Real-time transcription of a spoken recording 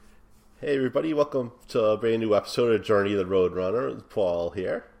Hey everybody, welcome to a brand new episode of Journey of the Roadrunner. Paul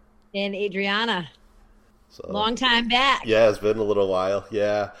here. And Adriana, So, long time back. yeah, it's been a little while.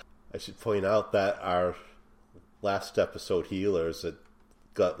 Yeah, I should point out that our last episode, Healers, it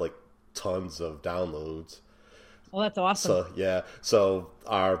got like tons of downloads. Oh, that's awesome. So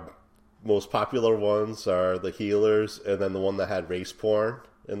our most popular ones are the Healers, and then the one that had race porn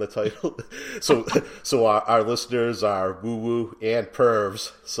in the title. So, so our listeners are woo woo and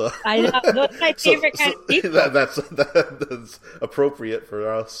pervs. So I know. Those are my favorite kind of people. that's appropriate for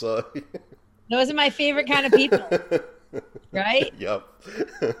us. Those are my favorite kind of people, right? Yep.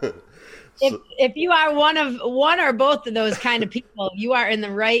 If you are one or both of those kind of people, you are in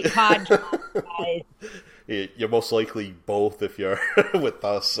the right podcast, guys. You're most likely both if you're with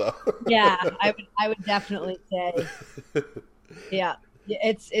us. So. Yeah, I would definitely say, yeah.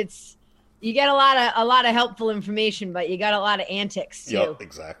 It's you get a lot of helpful information, but you got a lot of antics too. Yep,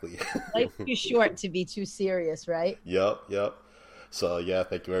 exactly. Life's too short to be too serious, right? Yep. So yeah,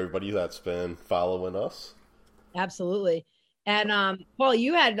 thank you everybody that's been following us. Absolutely. And Paul,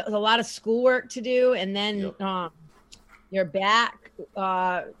 you had a lot of schoolwork to do, and then Yep. you're back.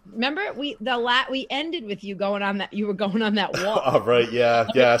 Remember we ended with you going on that walk. All right,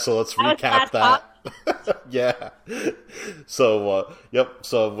 yeah. So let's recap that. Yeah. So yep.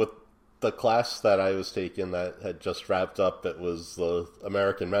 So with the class that I was taking that had just wrapped up, it was the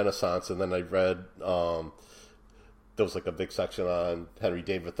American Renaissance, and then I read there was like a big section on Henry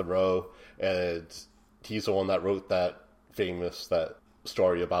David Thoreau, and he's the one that wrote that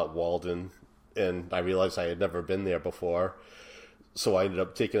story about Walden, and I realized I had never been there before. So I ended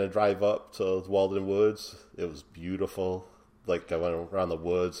up taking a drive up to Walden Woods. It was beautiful. Like I went around the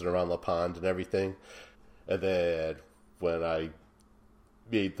woods and around the pond and everything. And then when I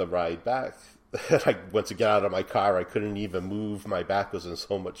made the ride back, I went to get out of my car. I couldn't even move. My back was in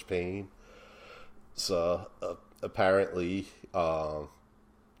so much pain. So apparently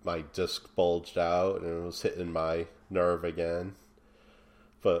my disc bulged out and it was hitting my nerve again.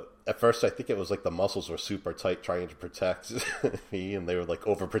 But at first, I think it was like the muscles were super tight trying to protect me, and they were like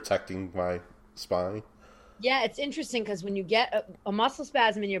overprotecting my spine. Yeah, it's interesting because when you get a muscle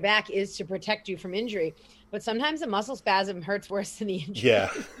spasm in your back is to protect you from injury, but sometimes a muscle spasm hurts worse than the injury.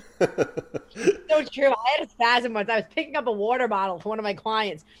 Yeah. So true. I had a spasm once. I was picking up a water bottle for one of my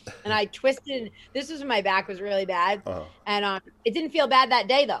clients, and I twisted. This was when my back was really bad, and it didn't feel bad that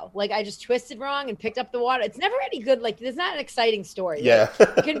day though. Like I just twisted wrong and picked up the water. It's never any good. Like it's not an exciting story. Yeah.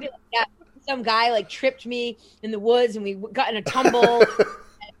 Like, it couldn't be like, yeah, some guy like tripped me in the woods and we got in a tumble.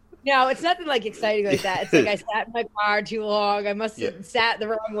 No, it's nothing like exciting like that. It's like I sat in my car too long. I must have sat the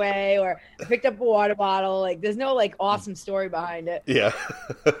wrong way or picked up a water bottle. Like there's no like awesome story behind it. Yeah.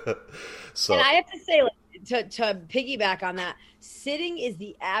 So. And I have to say, like, to piggyback on that, sitting is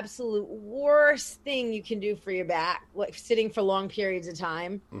the absolute worst thing you can do for your back. Like sitting for long periods of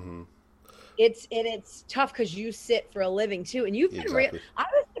time. Mm-hmm. It's tough because you sit for a living too, and you've been Exactly. I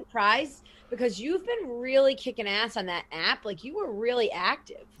was surprised because you've been really kicking ass on that app. Like you were really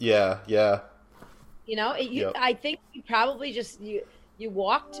active. Yeah. You know, Yep. I think you probably just you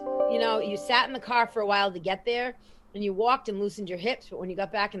walked. You know, you sat in the car for a while to get there, and you walked and loosened your hips. But when you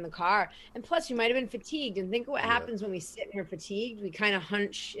got back in the car, and plus you might have been fatigued. And think of what happens when we sit and we're fatigued. We kind of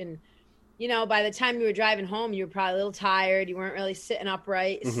hunch, and you know, by the time you were driving home, you were probably a little tired. You weren't really sitting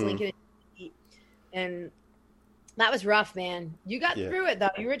upright, slinking in your seat, and that was rough, man. You got through it though.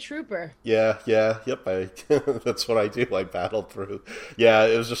 You were a trooper. Yeah. Yep. That's what I do. I battled through. Yeah,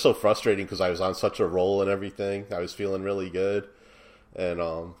 it was just so frustrating because I was on such a roll and everything. I was feeling really good, and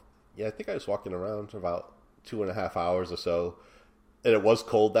yeah, I think I was walking around for about 2.5 hours or so, and it was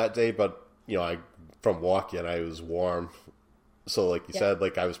cold that day. But you know, from walking, I was warm. So, like you said,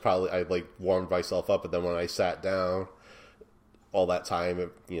 like I like warmed myself up, and then when I sat down, all that time,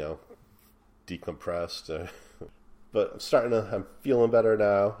 it decompressed. But I'm feeling better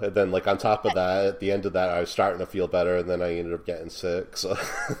now. And then, like, on top of that, at the end of that, I was starting to feel better, and then I ended up getting sick. So,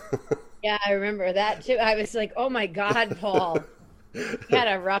 Yeah, I remember that too. I was like, "Oh my God, Paul, you had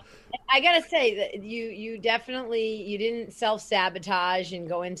a rough." I gotta say that you definitely you didn't self-sabotage and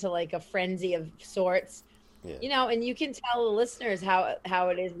go into like a frenzy of sorts. yeah. You know, and you can tell the listeners how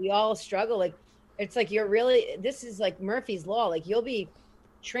it is. We all struggle. Like it's like this is like Murphy's Law. Like you'll be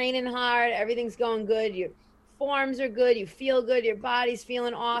training hard, everything's going good, your forms are good, you feel good, your body's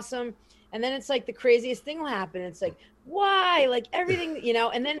feeling awesome, and then it's like the craziest thing will happen. It's like, why? Like everything, you know,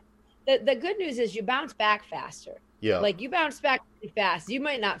 and then the good news is you bounce back faster. Yeah. Like you bounced back really fast. You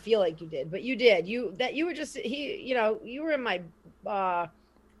might not feel like you did, but you did. You were just you were in my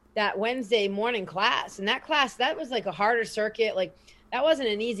that Wednesday morning class, and that was like a harder circuit. Like that wasn't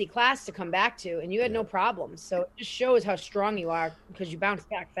an easy class to come back to, and you had Yeah. no problems. So it just shows how strong you are because you bounce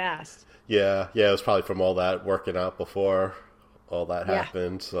back fast. Yeah, yeah, it was probably from all that working out before all that Yeah,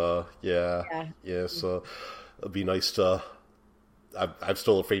 happened. So yeah, yeah, yeah. So it'd be nice to. I'm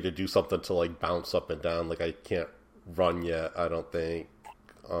still afraid to do something to like bounce up and down. Like I can't run yet. I don't think.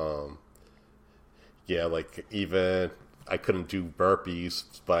 Um, yeah, like even I couldn't do burpees,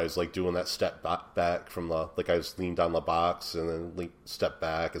 but I was like doing that step back from the like I was leaned on the box and then step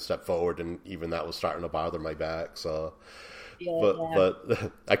back and step forward, and even that was starting to bother my back. So, yeah, but yeah.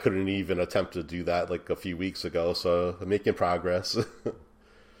 but I couldn't even attempt to do that like a few weeks ago. So I'm making progress.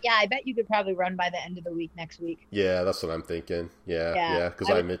 Yeah, I bet you could probably run by the end of the week next week. Yeah, that's what I'm thinking. Yeah, Yeah, yeah, because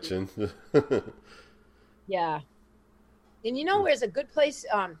I I would. mentioned. Yeah, and you know where's a good place?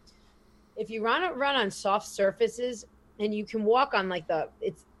 If you run on soft surfaces and you can walk on like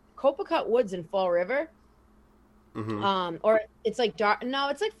it's Copacabana Woods in Fall River. Hmm. Or it's like dark. No,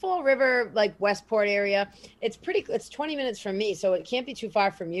 it's like Fall River, like Westport area. It's 20 minutes from me, so it can't be too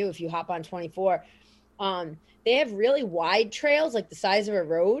far from you if you hop on 24. They have really wide trails, like the size of a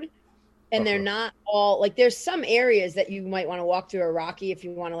road, and they're Uh-huh. not all like there's some areas that you might want to walk through are rocky if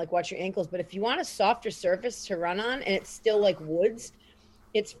you want to like watch your ankles, but if you want a softer surface to run on and it's still like woods,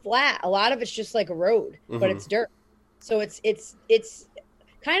 it's flat. A lot of it's just like a road, but Hmm. it's dirt. So it's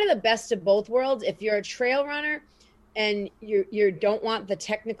kind of the best of both worlds. If you're a trail runner and you don't want the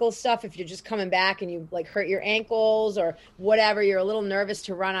technical stuff, if you're just coming back and you like hurt your ankles or whatever, you're a little nervous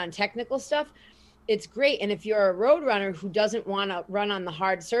to run on technical stuff, it's great. And if you're a road runner who doesn't want to run on the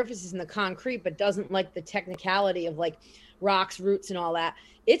hard surfaces and the concrete but doesn't like the technicality of like rocks, roots and all that,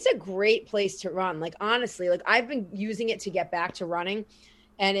 it's a great place to run. Like honestly, like I've been using it to get back to running,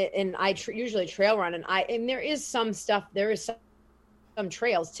 and I usually trail run, and there is some stuff, there is some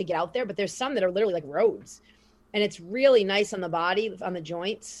trails to get out there, but there's some that are literally like roads, and it's really nice on the body, on the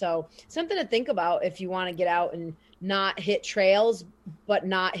joints. So something to think about if you want to get out and not hit trails but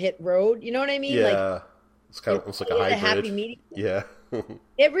not hit road, you know what I mean? Like Yeah, it's kind of it almost like a really is a hybrid. happy medium. Yeah.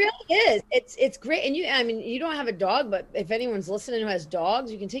 It really is. It's great. And I mean, you don't have a dog, but if anyone's listening who has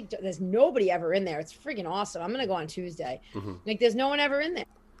dogs, you can take. There's nobody ever in there. It's freaking awesome. I'm gonna go on Tuesday. Hmm. Like, there's no one ever in there.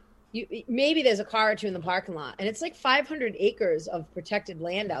 You maybe there's a car or two in the parking lot, and it's like 500 acres of protected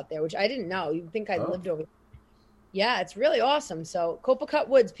land out there, which I didn't know. You'd think I'd Oh. lived over. Yeah, it's really awesome. So Copacabana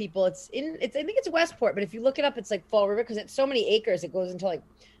Woods, people. It's I think it's Westport, but if you look it up, it's like Fall River because it's so many acres. It goes into like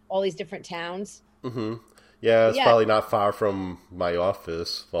all these different towns. Hmm. Yeah, But it's yeah, probably not far from my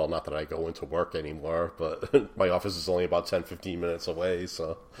office. Well, not that I go into work anymore, but my office is only about 10-15 minutes away,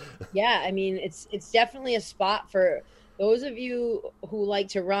 so. yeah. I mean, it's definitely a spot for those of you who like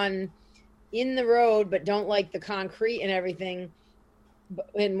to run in the road but don't like the concrete and everything,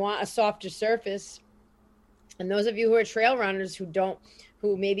 and want a softer surface. And those of you who are trail runners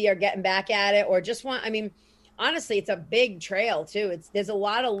who maybe are getting back at it or just want, I mean, honestly, it's a big trail too. There's a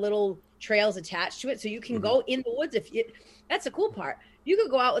lot of little trails attached to it. So you can Hmm. go in the woods that's the cool part. You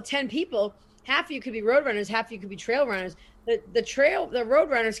could go out with 10 people. Half of you could be road runners, half of you could be trail runners. The road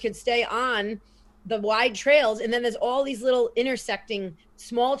runners could stay on the wide trails. And then there's all these little intersecting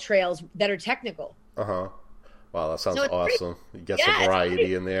small trails that are technical. Uh-huh. Wow, that sounds So it's great. awesome. You get some Yeah, it's great.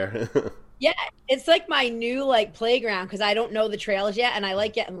 variety in there. Yeah, it's like my new like playground because I don't know the trails yet, and I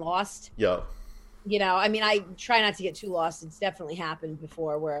like getting lost. Yo. You know, I mean, I try not to get too lost. It's definitely happened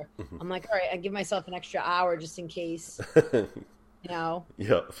before where I'm like, all right, I give myself an extra hour just in case. You know,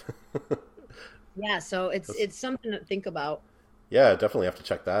 Yep. yeah. So it's something to think about. Yeah, definitely have to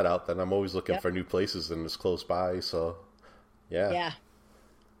check that out. Then I'm always looking Yep. for new places and it's close by, so yeah. Yeah,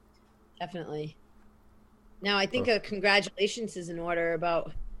 definitely. Now I think Oh. a congratulations is in order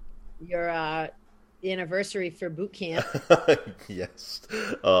about your anniversary for boot camp. Yes.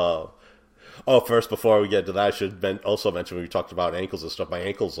 Uh, oh, first, before we get to that, I should also mention when we talked about ankles and stuff. My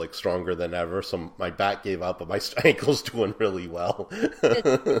ankle's like stronger than ever. So my back gave up, but my ankle's doing really well.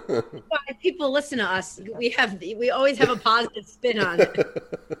 If people listen to us, we always have a positive spin on it.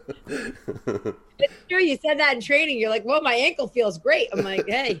 It's true. You said that in training. You're like, well, my ankle feels great. I'm like,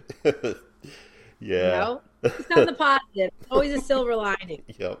 hey, Yeah. it's on the positive. Always a silver lining.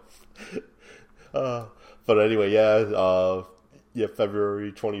 Yep. Uh, but anyway, yeah. Yeah,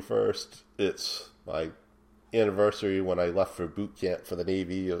 February 21st. It's my anniversary when I left for boot camp for the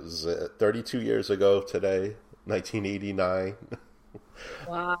Navy. It was 32 years ago today, 1989.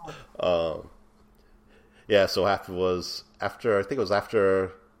 Wow. Um, yeah, so after I think it was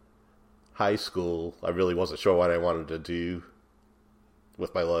after high school. I really wasn't sure what I wanted to do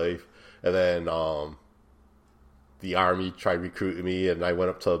with my life, and then the Army tried recruiting me, and I went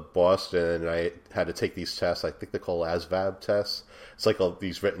up to Boston, and I had to take these tests. I think they're called ASVAB tests. It's like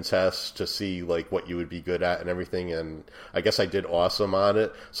these written tests to see like what you would be good at and everything. And I guess I did awesome on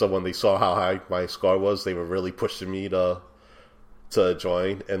it. So when they saw how high my score was, they were really pushing me to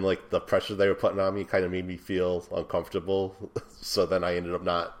join, and like the pressure they were putting on me kind of made me feel uncomfortable. So then I ended up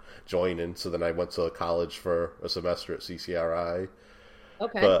not joining. So then I went to college for a semester at CCRI.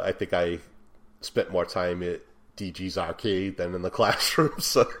 Okay. But I think I spent more time at DG's arcade than in the classroom.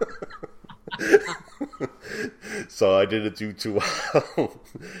 So, so I didn't do too well.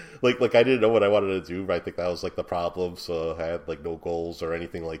 like I didn't know what I wanted to do. But I think that was like the problem. So I had like no goals or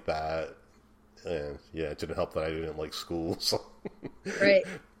anything like that. And yeah, it didn't help that I didn't like school. So. Right.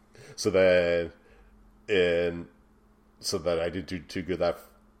 So then I didn't do too good that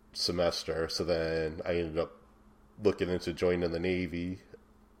semester. So then I ended up looking into joining the Navy.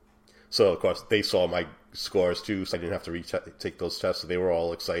 So of course they saw my scores too, so I didn't have to take those tests. So they were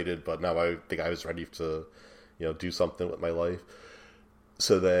all excited, but now I think I was ready to, do something with my life.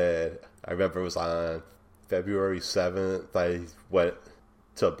 So then I remember it was on February 7th. I went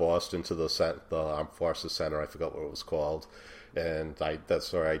to Boston to the Armed Forces Center. I forgot what it was called, and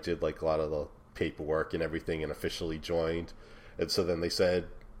that's where I did like a lot of the paperwork and everything, and officially joined. And so then they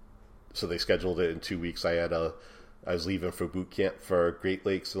scheduled it in 2 weeks. I was leaving for boot camp for Great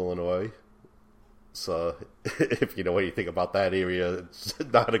Lakes, Illinois. So if you know anything about that area, it's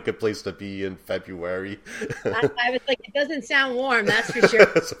not a good place to be in February. I was like, it doesn't sound warm, that's for sure.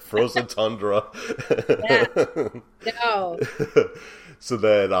 It's a frozen tundra. Yeah. No. So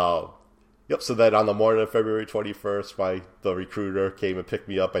then, so then on the morning of February 21st, the recruiter came and picked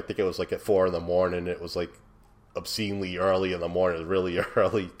me up. I think it was like at 4 a.m. It was like obscenely early in the morning, really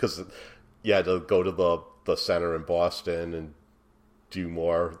early, because you had to go to the center in Boston and do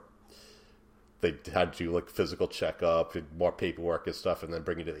more. They had to do like physical checkup and more paperwork and stuff, and then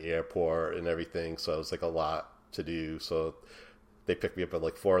bring you to the airport and everything. So it was like a lot to do. So they picked me up at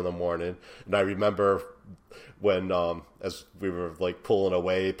like 4 a.m. And I remember when, as we were like pulled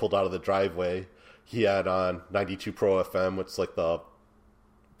out of the driveway, he had on 92 Pro FM, which is like the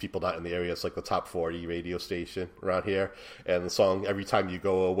people not in the area, it's like the top 40 radio station around here. And the song "Every Time You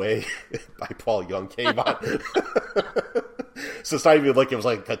Go Away" by Paul Young came on. So it's not even like it was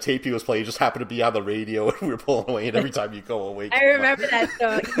like a tape he was playing, it just happened to be on the radio, and we were pulling away, and "Every Time You Go Away" I remember that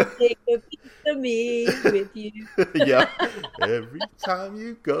song. You take a piece of me with you. Yeah. Every time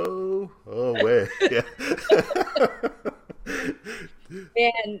you go away. Yeah.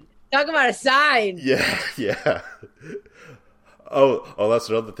 Man, talk about a sign. Yeah. Oh, that's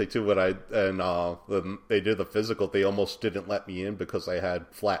another thing too. When they did the physical, they almost didn't let me in because I had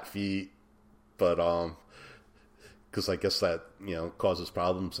flat feet, but because I guess that causes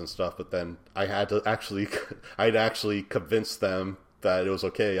problems and stuff. But then I'd actually convince them that it was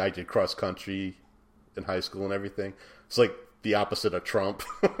okay. I did cross country in high school and everything. It's like the opposite of Trump.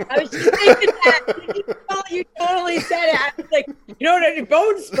 I was just thinking that. You totally said it. I was like, you don't have any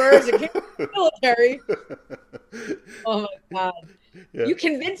bone spurs. It came from the military. Oh, my God. Yeah. You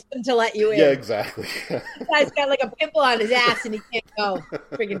convinced him to let you in. Yeah, exactly. This guy's got like a pimple on his ass and he can't go.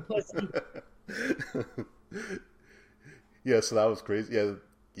 Friggin' pussy. Yeah, so that was crazy.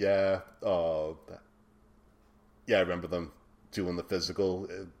 Yeah. I remember them doing the physical.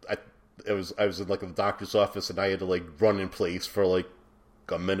 I was in like the doctor's office, and I had to like run in place for like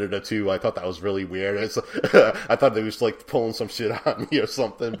a minute or two. I thought that was really weird. I thought they was like pulling some shit on me or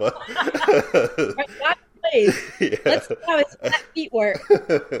something, but Not place. Yeah. Let's see how his flat feet work.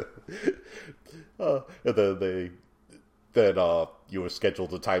 And then you were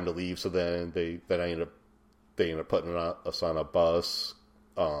scheduled a time to leave, so then they ended up putting us on a bus,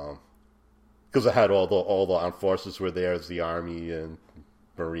 because I had all the armed forces were there, as the Army and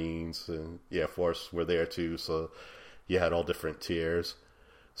Marines and the Air Force were there too, so you had all different tiers.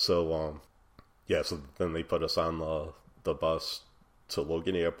 So so then they put us on the bus to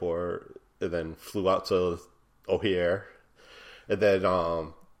Logan Airport, and then flew out to O'Hare, and then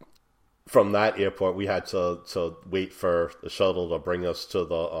from that airport we had to wait for the shuttle to bring us to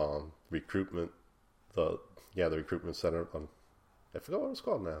the recruitment center. I forgot what it was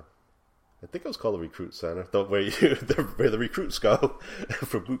called now. I think it was called the Recruit Center, where the recruits go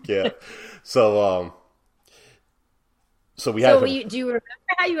for boot camp. So we had. Do you remember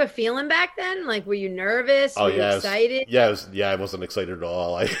how you were feeling back then? Like, were you nervous? Were you excited? I wasn't excited at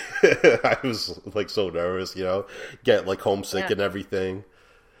all. I was like so nervous, get like homesick and everything.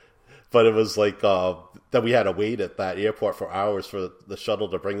 But it was like that we had to wait at that airport for hours for the shuttle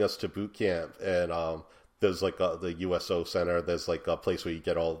to bring us to boot camp, and there's like the USO Center. There's like a place where you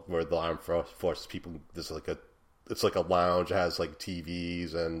get where the armed forces people. There's like it's like a lounge. It has like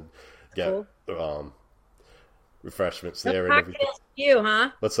TVs and get refreshments No there and everything. cocktails for you, huh?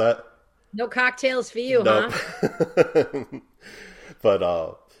 What's that? No cocktails for you, Nope. huh? But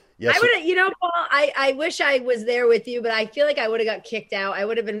yeah, I would have, Paul. I wish I was there with you, but I feel like I would have got kicked out. I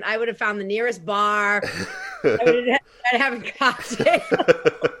would have found the nearest bar. I would have started having cocktails.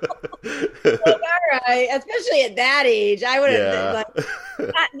 Like, all right, especially at that age, I would have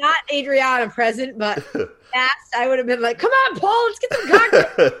not Adriana present, but past. I would have been like, "Come on, Paul, let's get some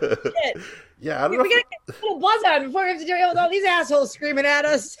cocktails." Shit. Yeah, I don't know. We gotta get a little buzz on before we have to deal with all these assholes screaming at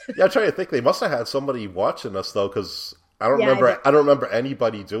us. Yeah, I'm trying to think. They must have had somebody watching us though, because I don't remember. I don't remember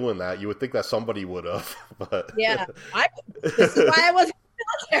anybody doing that. You would think that somebody would have, but yeah, this is why I wasn't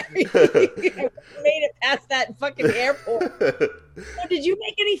in the military. I made it past that fucking airport. So did you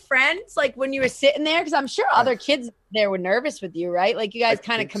make any friends like when you were sitting there? Because I'm sure other kids there were nervous with you, right? Like you guys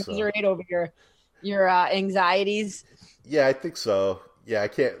kind of commiserate over your anxieties. Yeah, I think so. Yeah, I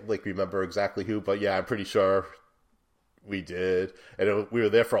can't like remember exactly who, but yeah, I'm pretty sure we did, and we were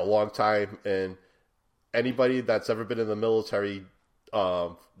there for a long time. And anybody that's ever been in the military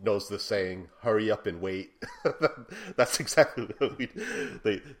knows the saying, "Hurry up and wait." That's exactly what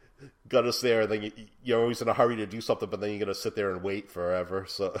they got us there. And then you're always in a hurry to do something, but then you're gonna sit there and wait forever.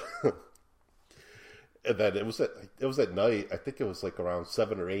 So, and then it was at night. I think it was like around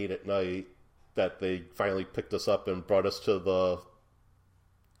 7 or 8 at night that they finally picked us up and brought us to the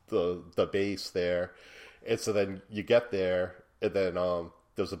base there. And so then you get there, and then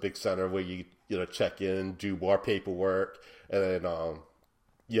there's a big center where you check in, do more paperwork, and then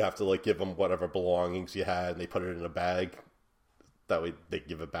you have to like give them whatever belongings you had, and they put it in a bag. That way they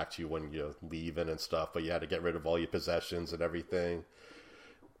give it back to you when you're leaving and stuff. But you had to get rid of all your possessions and everything.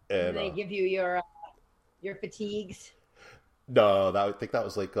 And they give you your fatigues. No, I think that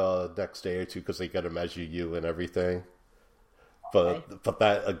was like next day or two, because they got to measure you and everything. But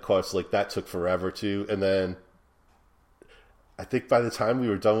that, of course, like that took forever too. And then I think by the time we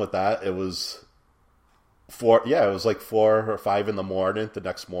were done with that, it was it was like 4 or 5 in the morning the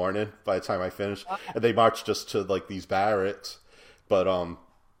next morning by the time I finished. Okay. And they marched us to like these barracks. But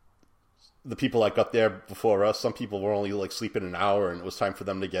the people that got there before us, some people were only like sleeping an hour, and it was time for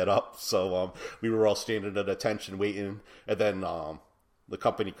them to get up. So we were all standing at attention waiting. And then the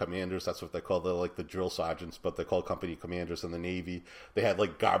company commanders, that's what they call the drill sergeants, but they call company commanders in the Navy. They had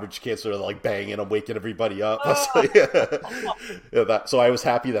like garbage cans that were like banging and waking everybody up. Oh. So I was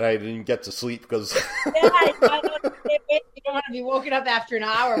happy that I didn't get to sleep, because you don't want to be woken up after an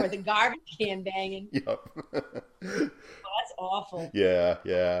hour with a garbage can banging. Yep. That's awful.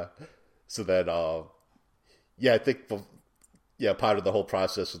 Yeah. So then, I think part of the whole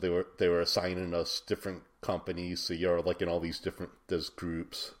process was they were assigning us different companies. So you're like in all these there's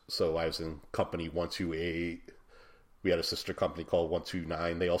groups. So I was in company 128. We had a sister company called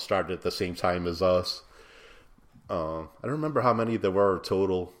 129. They all started at the same time as us. I don't remember how many there were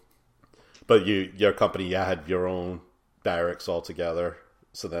total, but your company had your own barracks altogether.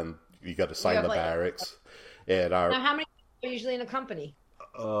 So then you got to assign the barracks. And now, how many people are usually in a company?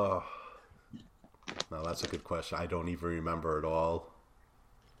 No, that's a good question. I don't even remember at all.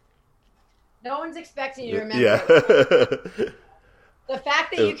 No one's expecting you to remember. Yeah. The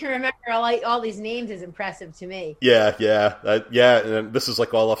fact that you can remember all these names is impressive to me. Yeah. And this is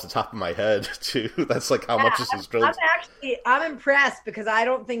like all off the top of my head too. That's like how much this is drilled. I'm impressed, because I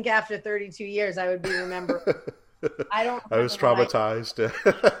don't think after 32 years I would be remembering. I was traumatized. Well,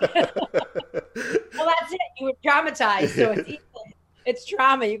 that's it. You were traumatized, so it's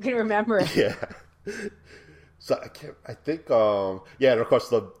trauma. You can remember it. Yeah. So I think, and of course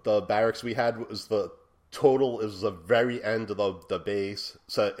the barracks we had was the total is the very end of the base.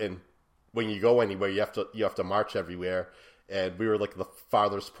 So, and when you go anywhere, you have to march everywhere, and we were like the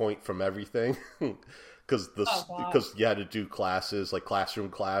farthest point from everything, because you had to do classes, like classroom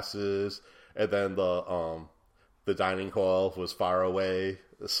classes, and then the dining hall was far away,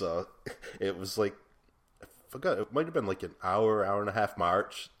 so it was like, I forgot, it might have been like an hour and a half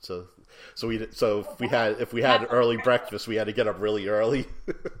march. So if we had early breakfast, we had to get up really early.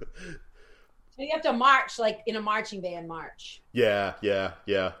 So you have to march like in a marching band march. Yeah,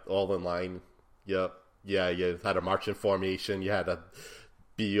 all in line. Yep. Yeah, you had a marching formation. You had to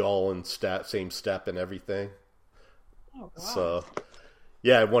be all in same step and everything. Oh, God. So,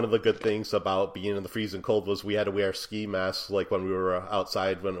 yeah, one of the good things about being in the freezing cold was we had to wear ski masks, like when we were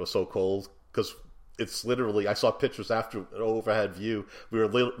outside when it was so cold, because it's literally, I saw pictures after an overhead view. We were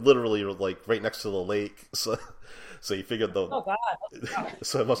literally like right next to the lake, so you figured oh God.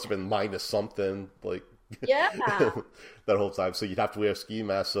 So it must have been minus something, like yeah, that whole time. So you'd have to wear a ski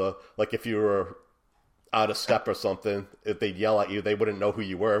mask. So like if you were out of step or something, if they'd yell at you, they wouldn't know who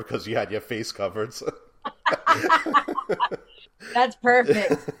you were because you had your face covered. So. That's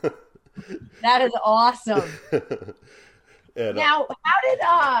perfect. That is awesome. And, now,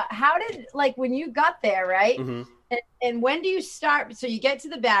 how did like when you got there, right? Mm-hmm. And when do you start? So you get to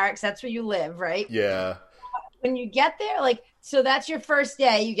the barracks. That's where you live, right? Yeah. When you get there, like, so that's your first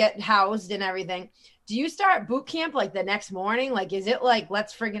day. You get housed and everything. Do you start boot camp like the next morning? Like, is it like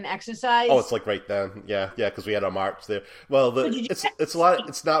let's friggin' exercise? Oh, it's like right then. Yeah, because we had our march there. Well, it's a lot.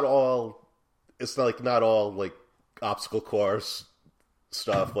 It's not all. It's like not all like obstacle course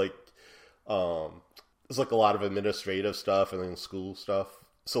stuff. Like, it's like a lot of administrative stuff and then school stuff.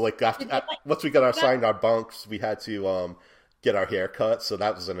 So like once we got assigned our bunks, we had to get our hair cut. So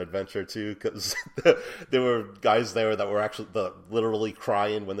that was an adventure too, because there were guys there that were actually literally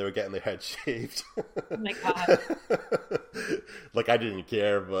crying when they were getting their head shaved. Oh my god! Like I didn't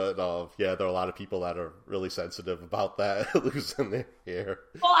care, but yeah, there are a lot of people that are really sensitive about that losing their hair.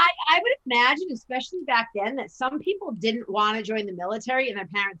 Well, I would imagine, especially back then, that some people didn't want to join the military and their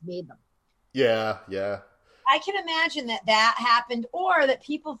parents made them. Yeah. I can imagine that happened, or that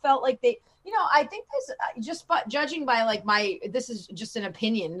people felt like they, I think there's just judging by like this is just an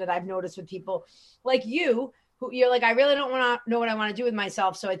opinion that I've noticed with people like you, who you're like, I really don't want to know what I want to do with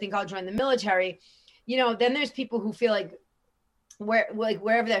myself, so I think I'll join the military. Then there's people who feel like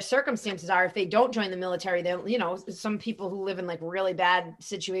wherever their circumstances are, if they don't join the military, then some people who live in like really bad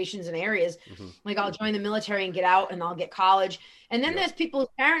situations and areas, like I'll join the military and get out and I'll get college. And then there's people's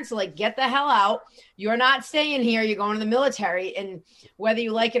parents are like, get the hell out. You're not staying here. You're going to the military. And whether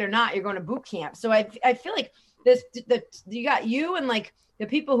you like it or not, you're going to boot camp. So I feel like you got you and like the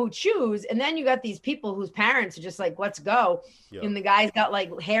people who choose, and then you got these people whose parents are just like, let's go. Yep. And the guy's got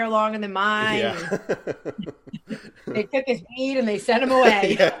like hair longer than mine. Yeah. They took his weed and they sent him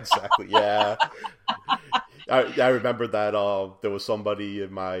away. Yeah, exactly. Yeah. I remember that there was somebody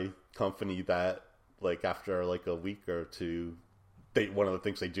in my company that like after like a week or two, one of the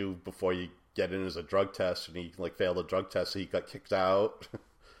things they do before you get in is a drug test, and he like failed a drug test, so he got kicked out.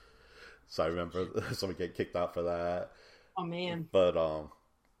 So I remember somebody get kicked out for that. Oh man. But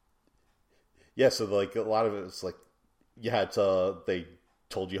yeah, so like a lot of it was like they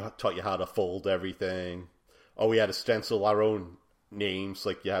taught you how to fold everything. Oh, we had to stencil our own names.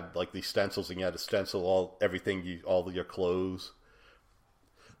 Like you had like these stencils, and you had to stencil all of your clothes.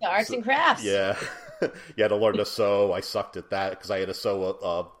 The arts and crafts. Yeah. You had to learn to sew. I sucked at that because I had to sew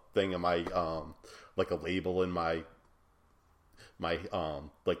a thing in my like a label in my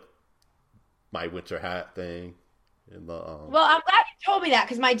like my winter hat thing. Well, I'm glad you told me that,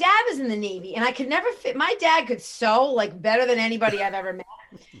 because my dad was in the Navy and I could never fit. My dad could sew like better than anybody I've ever met.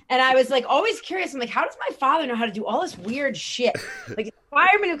 And I was like always curious. I'm like, how does my father know how to do all this weird shit? Like a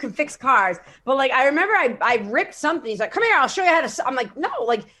fireman who can fix cars. But like, I remember I ripped something. He's like, come here, I'll show you how to sew. I'm like, no,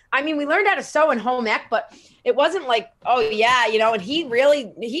 like, I mean, we learned how to sew in home ec, but it wasn't like, oh yeah, and he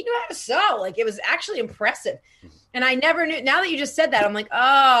knew how to sew. Like it was actually impressive. And I never knew. Now that you just said that, I'm like,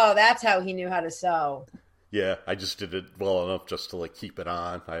 oh, that's how he knew how to sew. Yeah, I just did it well enough just to like keep it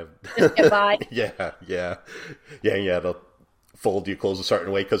on. Just get by. Yeah. You had to fold your clothes a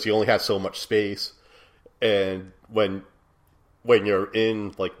certain way because you only had so much space. And when you're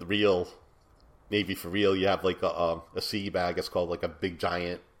in like the real Navy for real, you have like a sea bag. It's called like a big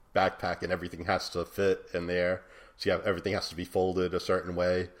giant backpack, and everything has to fit in there. So everything has to be folded a certain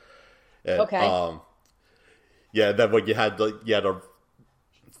way. And, okay. Yeah. Then when you had to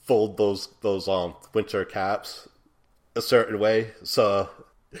fold those winter caps a certain way, so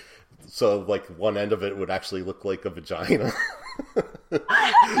like one end of it would actually look like a vagina.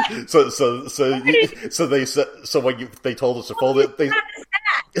 so when they told us to fold it,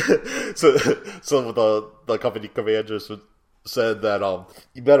 so the company commanders said that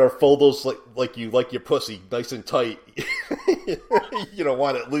you better fold those like you like your pussy nice and tight. You don't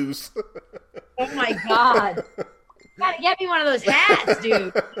want it loose. Oh my god. You gotta get me one of those hats,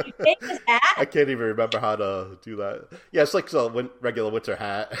 dude. Did you take this hat? I can't even remember how to do that. Yeah, it's like a regular winter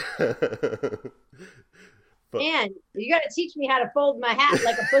hat. Man, you gotta teach me how to fold my hat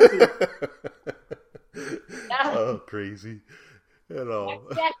like a pussy. Oh, crazy.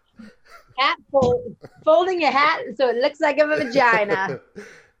 Hat folding your hat so it looks like a vagina.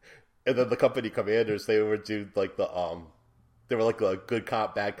 And then the company commanders, they would do like they were like a good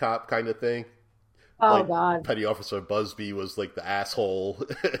cop, bad cop kind of thing. Oh like, God! Petty Officer Busby was like the asshole.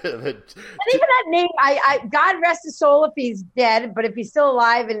 And even that name, I God rest his soul if he's dead, but if he's still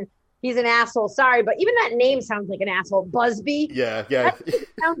alive and he's an asshole, sorry, but even that name sounds like an asshole. Busby. Yeah.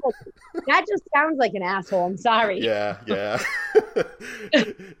 That just sounds like an asshole. I'm sorry. Yeah.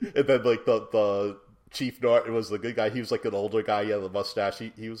 And then like the Chief Norton was the good guy. He was like an older guy. He had the mustache.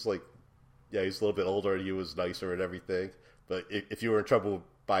 He was like, yeah, he's a little bit older and he was nicer and everything. But if you were in trouble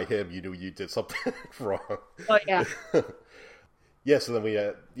by him, you knew you did something wrong. Oh yeah. Yeah, so then we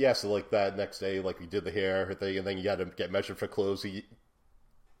had, so like that next day, like we did the hair thing, and then you had to get measured for clothes.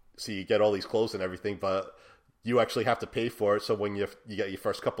 So you get all these clothes and everything, but you actually have to pay for it. So when you get your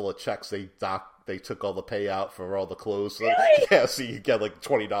first couple of checks, they took all the payout for all the clothes. So, really? Yeah, so you get like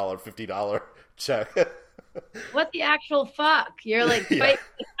 $20, $50 check. What the actual fuck? You're like fighting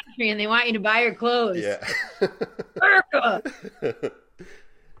the country and they want you to buy your clothes. Yeah. America.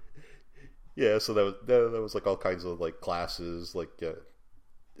 Yeah, so that was like all kinds of like classes, like, and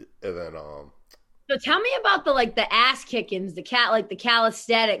then So tell me about the ass kickings, the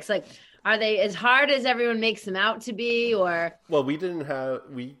calisthenics. Like, are they as hard as everyone makes them out to be, or? Well, we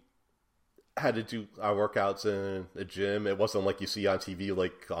had to do our workouts in a gym. It wasn't like you see on TV,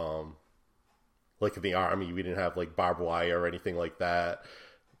 like in the Army. We didn't have like barbed wire or anything like that.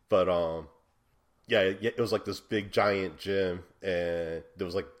 But yeah, it was like this big giant gym, and there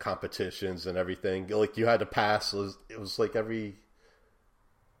was like competitions and everything. Like you had to pass. It was like I don't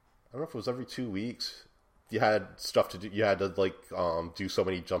know if it was every 2 weeks. You had stuff to do. You had to like do so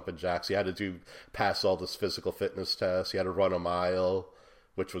many jumping jacks. You had to pass all this physical fitness tests. You had to run a mile,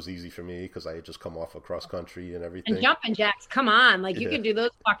 which was easy for me because I had just come off of cross country and everything. And jumping jacks, come on, like you can do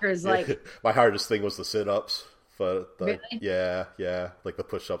those fuckers. Like my hardest thing was the sit-ups. But really? yeah, like the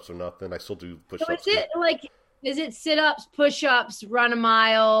push-ups or nothing. I still do push-ups. So is it sit-ups, push-ups, run a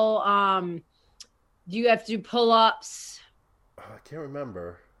mile? Do you have to do pull-ups? I can't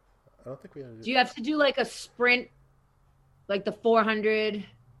remember. I don't think we had to do you have to do like a sprint, like the 400?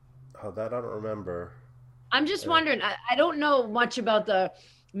 Oh, that I don't remember. I'm just wondering. I don't know much about the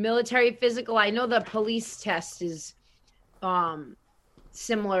military physical. I know the police test is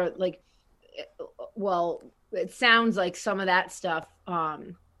similar. Like, well, it sounds like some of that stuff.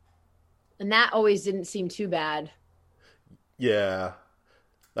 And that always didn't seem too bad. Yeah.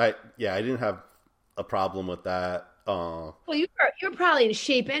 I didn't have a problem with that. Well, you're probably in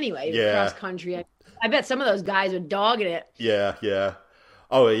shape anyway. Yeah. Cross country. I bet some of those guys are dogging it. Yeah.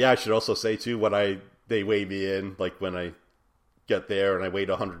 Oh, yeah. I should also say too, they weigh me in, like when I get there, and I weighed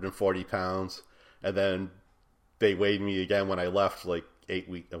 140 pounds, and then they weighed me again when I left, like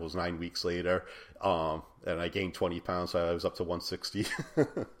 9 weeks later, and I gained 20 pounds, so I was up to 160.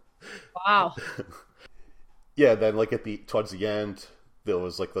 Wow. Yeah. Then like towards the end, there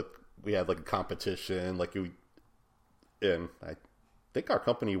was like we had like a competition, and I think our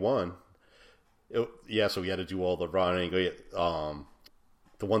company won. So we had to do all the running.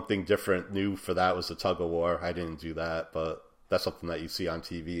 The one thing new for that was the tug of war. I didn't do that, but that's something that you see on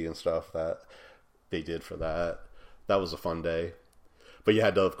TV and stuff that they did for that. That was a fun day. But you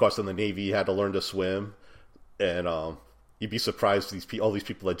had to, of course, in the Navy, you had to learn to swim, and you'd be surprised all these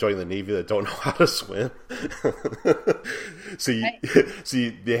people that join the Navy that don't know how to swim.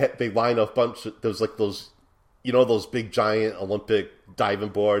 They line a bunch. There's like those. Those big giant Olympic diving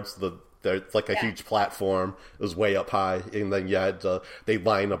boards, they're like a huge platform. It was way up high, and then they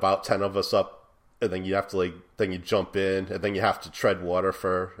line about 10 of us up, and then you have to then you jump in, and then you have to tread water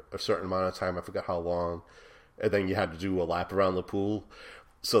for a certain amount of time. I forgot how long, and then you had to do a lap around the pool.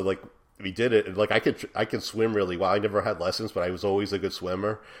 So like we did it, and like I could swim really well. I never had lessons, but I was always a good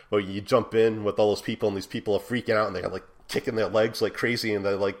swimmer. But you jump in with all those people, and these people are freaking out, and they're like kicking their legs like crazy, and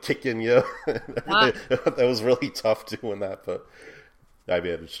they're like kicking you. That was really tough doing that, but I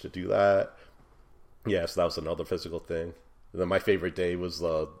managed to do that. Yeah, so that was another physical thing. And then my favorite day was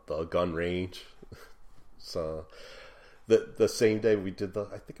the gun range. So the same day we did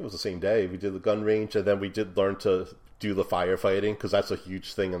I think it was the same day we did the gun range, and then we did learn to do the firefighting, because that's a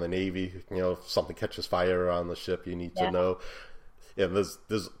huge thing in the Navy. If something catches fire on the ship, you need to know. And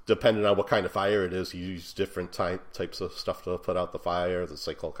there's depending on what kind of fire it is, you use different types of stuff to put out the fire. There's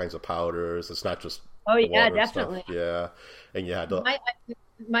like all kinds of powders. It's not just definitely. Yeah, and you had to.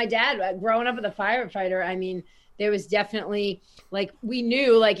 My dad, growing up with a firefighter, I mean, there was definitely like we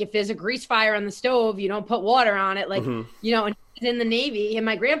knew like if there's a grease fire on the stove, you don't put water on it. Like and he was in the Navy, and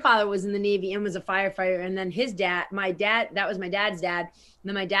my grandfather was in the Navy and was a firefighter, and then that was my dad's dad, and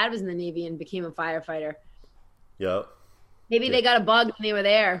then my dad was in the Navy and became a firefighter. Yeah. Maybe they got a bug when they were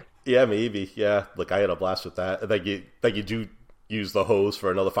there. Yeah, maybe. Yeah, like I had a blast with that. And then you do use the hose for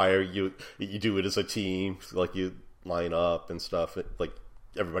another fire. You do it as a team. Like you line up and stuff. Like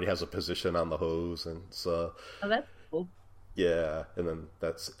everybody has a position on the hose, and so. Oh, that's cool. Yeah, and then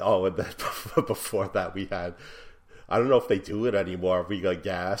and then before that we had. I don't know if they do it anymore. We got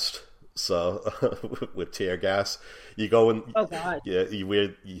gassed So with tear gas, you go and Oh God. yeah,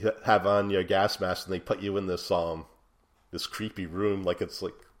 you have on your gas mask, and they put you in this creepy room, like it's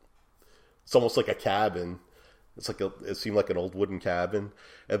almost like a cabin. It seemed like an old wooden cabin,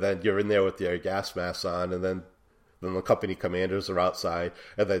 and then you're in there with your gas mask on, and then the company commanders are outside,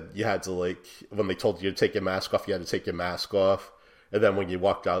 and then you had to when they told you to take your mask off, you had to take your mask off, and then when you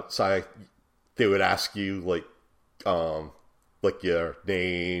walked outside, they would ask you your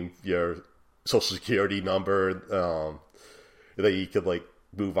name, your social security number, that you could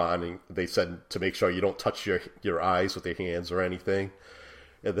move on, and they said to make sure you don't touch your eyes with your hands or anything.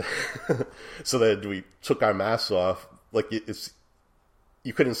 And then, so then we took our masks off.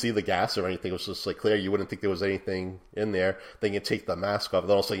 You couldn't see the gas or anything. It was just clear. You wouldn't think there was anything in there. Then you take the mask off, and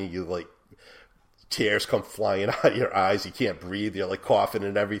then all of a sudden you tears come flying out of your eyes. You can't breathe. You're coughing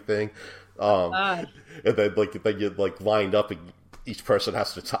and everything. And then you're lined up, and each person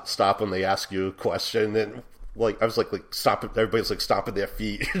has to stop when they ask you a question. And I was stopping. Everybody's stomping their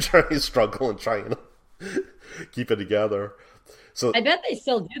feet, trying to struggle and trying to keep it together. So I bet they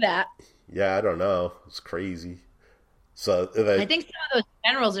still do that. Yeah, I don't know. It's crazy. So I think some of those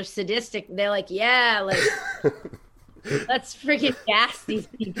generals are sadistic. They're let's freaking gas these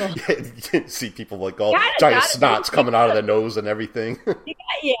people. You see people all giant snots coming out of their nose and everything.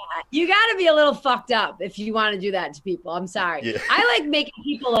 Yeah, you got to be a little fucked up if you want to do that to people. I'm sorry. Yeah. I like making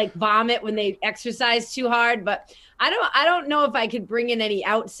people vomit when they exercise too hard, but I don't know if I could bring in any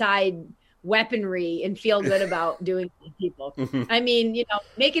outside weaponry and feel good about doing it to people. I mean,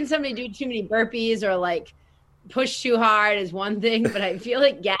 making somebody do too many burpees or push too hard is one thing, but I feel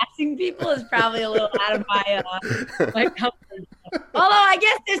like gassing people is probably a little out of my comfort zone. Although I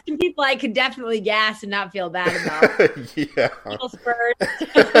guess there's some people I could definitely gas and not feel bad about. Yeah. Spurs.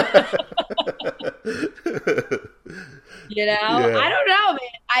 Yeah. I don't know, man.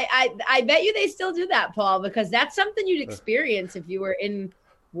 I bet you they still do that, Paul, because that's something you'd experience if you were in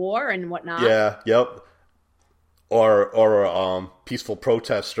war and whatnot. Yeah. Yep. Or a peaceful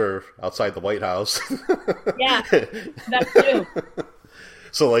protester outside the White House. Yeah, that's true.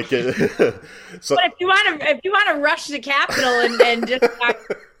 So but if you want to rush the Capitol and just start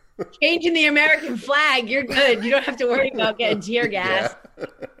changing the American flag, you're good. You don't have to worry about getting tear gas. Yeah.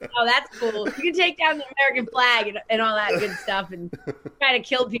 Oh, that's cool. You can take down the American flag and all that good stuff and try to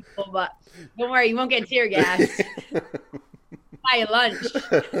kill people, but don't worry, you won't get tear gas. Buy your lunch.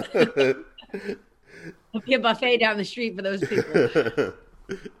 There'll be a buffet down the street for those people.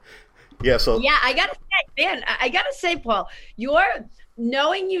 Yeah, so yeah, I gotta say, Paul, you're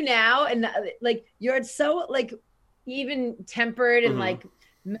knowing you now, and you're so even tempered and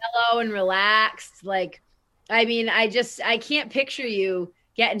mellow and relaxed. I mean, I can't picture you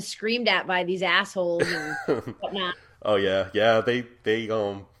getting screamed at by these assholes and whatnot. Oh yeah, they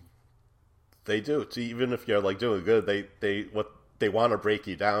do. It's, even if you're doing good, they want to break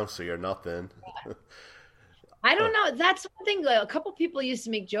you down so you're nothing. Yeah. I don't know. That's one thing. A couple people used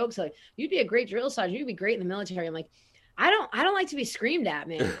to make jokes "You'd be a great drill sergeant. You'd be great in the military." I'm like, I don't like to be screamed at,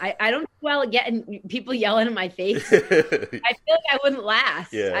 man. I don't do well at getting people yelling in my face. I feel like I wouldn't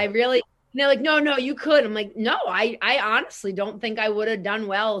last. Yeah. I really. And they're like, no, you could. I'm like, no, I honestly don't think I would have done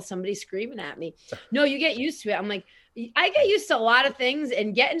well with somebody screaming at me. No, you get used to it. I'm like, I get used to a lot of things,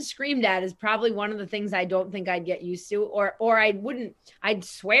 and getting screamed at is probably one of the things I don't think I'd get used to, or I wouldn't. I'd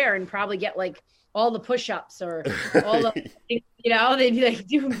swear and probably get all the push-ups or all the, they'd be like,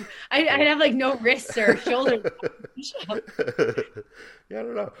 dude, I'd have no wrists or shoulders. Yeah, I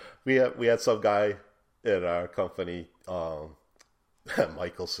don't know. We had some guy in our company,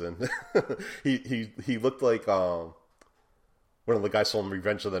 Michelson. he looked like one of the guys from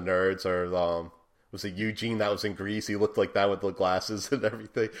Revenge of the Nerds, or was it Eugene that was in Grease? He looked like that with the glasses and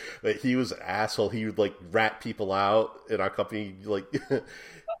everything. But he was an asshole. He would rat people out in our company.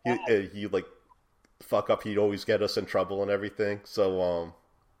 He fuck up. He'd always get us in trouble and everything. So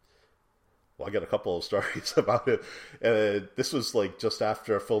I got a couple of stories about it. This was just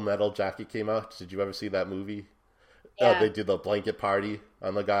after Full Metal Jacket came out. Did you ever see that movie? Yeah. They did the blanket party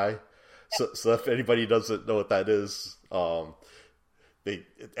on the guy. Yeah. So if anybody doesn't know what that is, they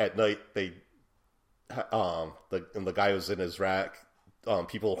at night the guy was in his rack.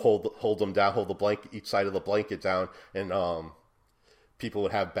 People hold him down, hold the blanket, each side of the blanket down, and people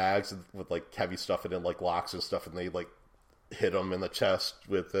would have bags with heavy stuff in it, locks and stuff, and they hit him in the chest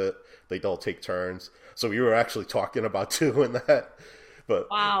with it. They'd all take turns. So we were actually talking about doing that.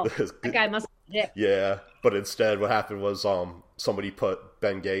 But wow, that guy must be dick. Yeah, but instead, what happened was somebody put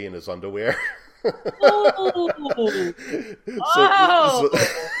Ben Gay in his underwear. Oh!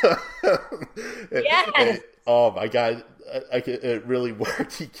 Yes. Oh my god, it really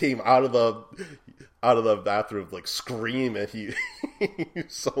worked. He came out of the bathroom like screaming. He was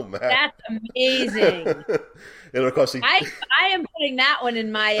so mad. That's amazing. And of course, I am putting that one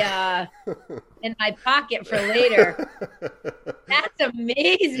in my pocket for later. That's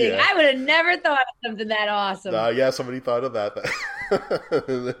amazing. Yeah. I would have never thought of something that awesome. yeah, somebody thought of that.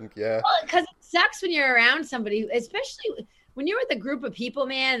 Yeah. Well, because it sucks when you're around somebody, especially when you're with a group of people,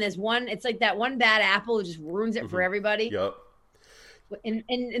 man. And there's one, it's like that one bad apple who just ruins it for everybody. Yep. And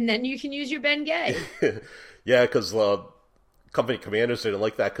then you can use your Ben Gay. Yeah, because company commanders didn't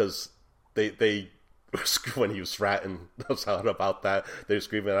like that because they when he was ratting us out about that, they were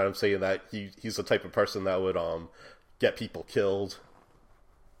screaming at him saying that he's the type of person that would get people killed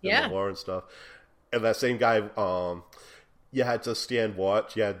in the war and stuff. And that same guy, you had to stand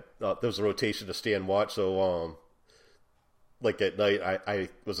watch. You had there was a rotation to stand watch. So like at night, I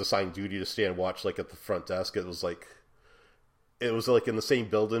was assigned duty to stand watch, like at the front desk. It was like in the same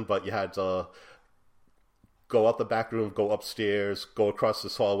building, but you had to go out the back room, go upstairs, go across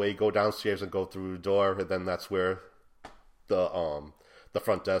this hallway, go downstairs, and go through the door, and then that's where the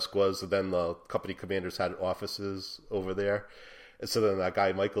front desk was. And then the company commanders had offices over there. And so then that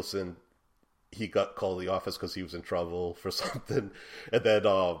guy Michelson, he got called to the office because he was in trouble for something, and then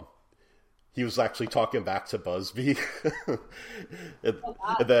he was actually talking back to Busby, and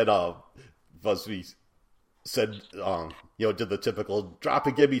then Busby said, did the typical drop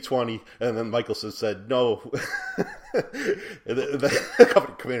and give me 20, and then Michelson said no. And the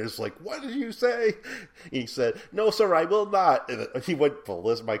company commander's like, what did you say? He said, no sir, I will not. And he went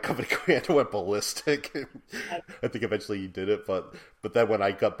ballistic. My company commander went ballistic. I think eventually he did it, but then when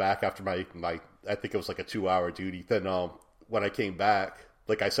I got back after my I think it was like a 2-hour duty, then when I came back,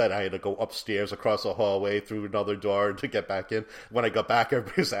 like I said, I had to go upstairs across the hallway through another door to get back in. When I got back,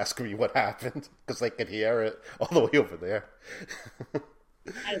 everybody was asking me what happened because they could hear it all the way over there.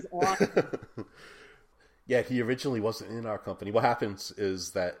 That is awesome. Yeah, he originally wasn't in our company. What happens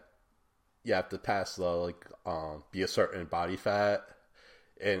is that you have to pass be a certain body fat,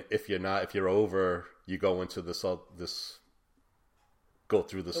 and if you're over, you go into go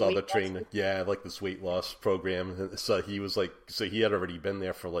through this other training, like this weight loss program. So he was he had already been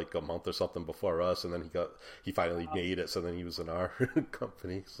there for like a month or something before us, and then he finally made it. So then he was in our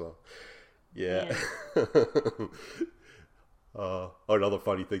company. So yeah. Another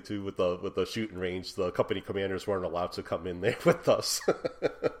funny thing too with the shooting range, the company commanders weren't allowed to come in there with us.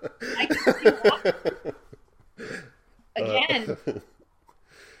 Again.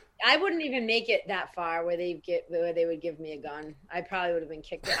 I wouldn't even make it that far where they would give me a gun. I probably would have been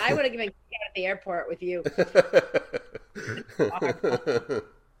kicked out. I would have been kicked out at the airport with you.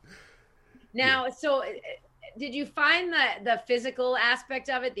 Now, so did you find the physical aspect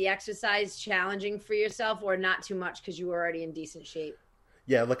of it, the exercise, challenging for yourself, or not too much because you were already in decent shape?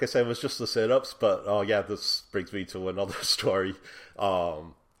 Yeah, like I said, it was just the sit-ups, but this brings me to another story.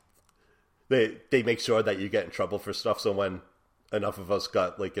 They make sure that you get in trouble for stuff, so when enough of us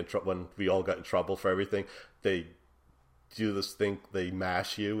got when we all got in trouble for everything, they do this thing, they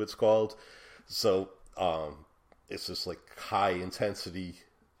mash you, it's called. So it's this like high intensity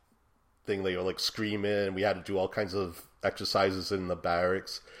thing. They were like screaming, and we had to do all kinds of exercises in the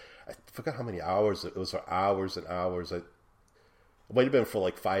barracks. I forgot how many hours it was, for hours and hours. It might have been for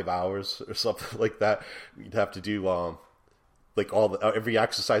like 5 hours or something like that. You'd have to do like every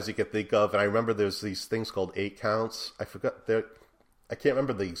exercise you could think of. And I remember there's these things called 8 counts. I can't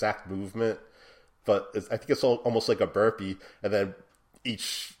remember the exact movement, but I think it's almost like a burpee, and then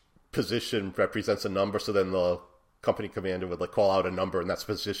each position represents a number. So then the company commander would like call out a number, and that's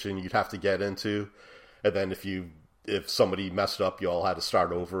the position you'd have to get into. And then if somebody messed up, you all had to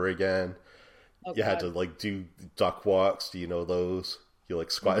start over again. Okay. You had to like do duck walks. Do you know those? You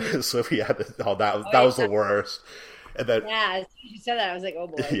like squat. Mm-hmm. So we had to. That was the worst. And then as you said that, I was like, oh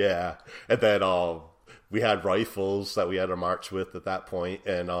boy. Yeah, and then we had rifles that we had to march with at that point,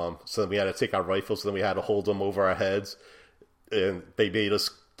 and so then we had to take our rifles, and then we had to hold them over our heads, and they made us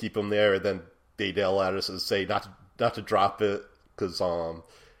keep them there, and then they'd yell at us and say not to drop it because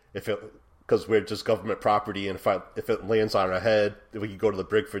we're just government property, and if it lands on our head, we could go to the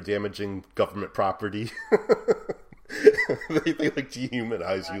brig for damaging government property. they like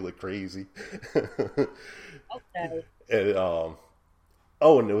dehumanize you like crazy. Okay. And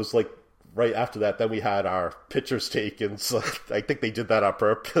and it was like right after that, then we had our pictures taken. So I think they did that on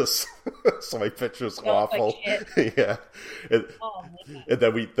purpose. So my picture's awful. Yeah. And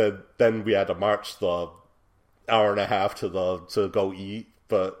then we had to march the hour and a half to go eat,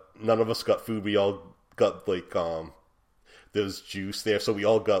 but none of us got food. We all got like there was juice there, so we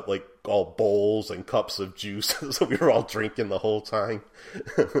all got like all bowls and cups of juice, so we were all drinking the whole time.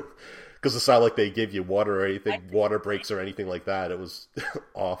 Because it's not like they give you water or anything, water breaks or anything like that. It was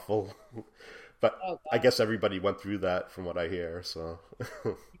awful. But I guess everybody went through that from what I hear, so.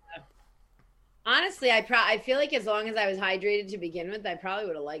 Honestly, I feel like as long as I was hydrated to begin with, I probably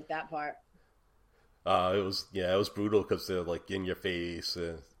would have liked that part. It was brutal because they're like in your face.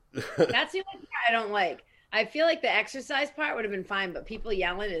 That's the only part I don't like. I feel like the exercise part would have been fine, but people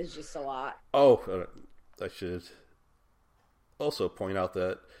yelling is just a lot. Oh, I should also point out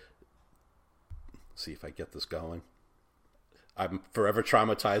that, see if I get this going. I'm forever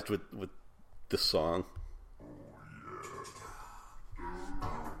traumatized with this song.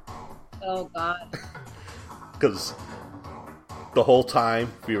 Oh God! Because the whole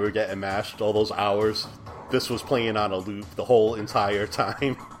time we were getting mashed, all those hours, this was playing on a loop the whole entire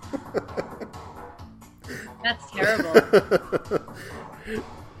time. That's terrible.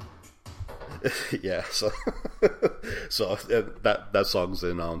 Yeah, so that song's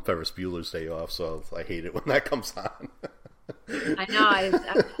in Ferris Bueller's Day Off, so I hate it when that comes on. I know. I've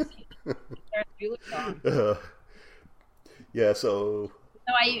seen the Ferris Bueller song. Yeah, so.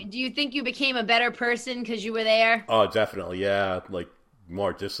 So, do you think you became a better person because you were there? Oh, definitely, yeah. Like,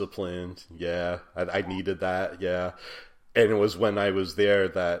 more disciplined, yeah. I needed that, yeah. And it was when I was there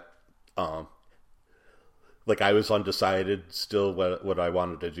that, like, I was undecided still what I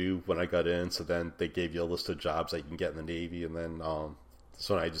wanted to do when I got in. So then they gave you a list of jobs that you can get in the Navy, and then that's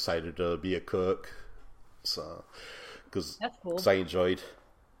when I decided to be a cook. So, because cool. I enjoyed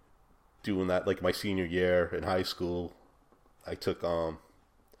doing that. Like my senior year in high school, I took a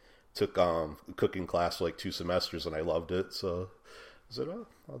cooking class for like 2 semesters, and I loved it. So I said, "Oh,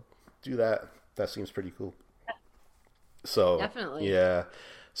 I'll do that. That seems pretty cool." So definitely, yeah.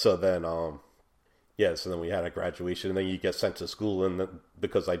 So then, so then we had a graduation, and then you get sent to school, and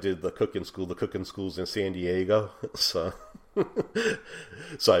because I did the cooking school's in San Diego, so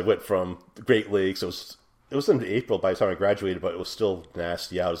so I went from Great Lakes. It was in April by the time I graduated, but it was still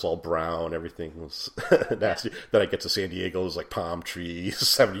nasty out. It was all brown. Everything was nasty. Then I get to San Diego. It was like palm trees,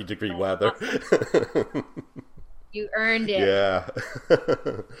 70-degree weather. You earned it. Yeah.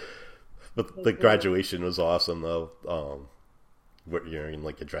 But the graduation was awesome, though. We're wearing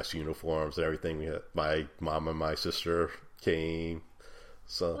like dress uniforms and everything. We had, my mom and my sister came.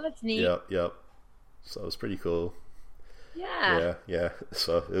 So that's neat. Yep. So it was pretty cool. Yeah.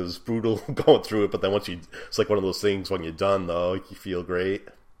 So it was brutal going through it, but then it's like one of those things when you're done, though, you feel great.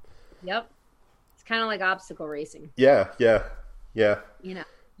 Yep. It's kind of like obstacle racing. Yeah. You know,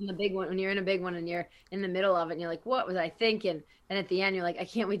 in the big one, when you're in a big one and you're in the middle of it, and you're like, "What was I thinking?" And at the end, you're like, "I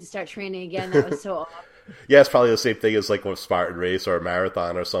can't wait to start training again." That was so awesome. Yeah, it's probably the same thing as like a Spartan race or a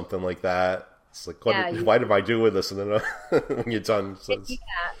marathon or something like that. It's like, why am I doing this? And then when you're done, so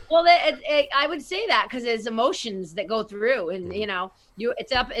well, I would say that because there's emotions that go through, and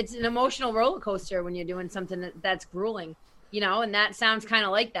it's an emotional roller coaster when you're doing something that's grueling, and that sounds kind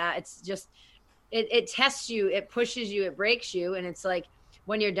of like that. It's just it tests you, it pushes you, it breaks you, and it's like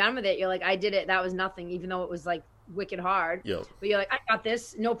when you're done with it, you're like, I did it. That was nothing, even though it was like wicked hard. Yep. But you're like, I got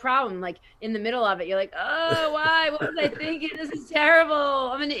this, no problem. Like in the middle of it, you're like, oh, why? What was I thinking? This is terrible.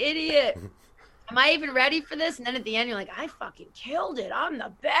 I'm an idiot. Am I even ready for this? And then at the end, you're like, I fucking killed it. I'm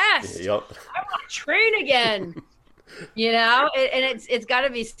the best. Yep. I want to train again. And it's got to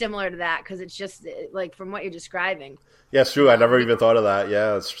be similar to that because it's just like from what you're describing. Yeah, it's true. I never even thought of that.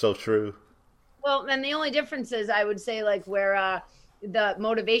 Yeah, it's so true. Well, and the only difference is I would say like where the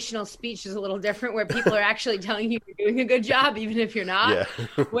motivational speech is a little different, where people are actually telling you you're doing a good job, even if you're not.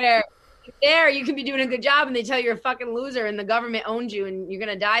 Yeah. Where there you can be doing a good job and they tell you you're a fucking loser and the government owns you and you're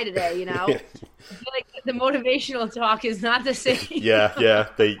gonna die today. I feel like the motivational talk is not the same.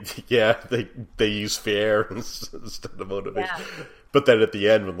 They use fear instead of motivation. Yeah. But then at the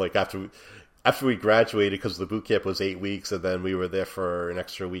end, when like after we graduated, because the boot camp was 8 weeks, and then we were there for an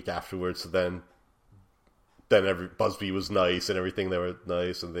extra week afterwards. So then Busby was nice and everything. They were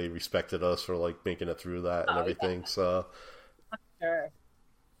nice and they respected us for like making it through that and everything. Yeah. So sure.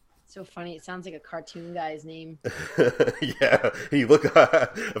 So funny. It sounds like a cartoon guy's name. Yeah. He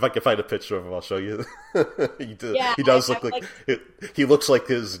if I can find a picture of him, I'll show you. He does look like he looks like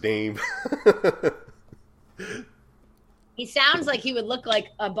his name. He sounds like he would look like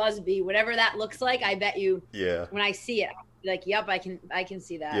a Busby, whatever that looks like. I bet you. Yeah. When I see it, I'll be like, yep, I can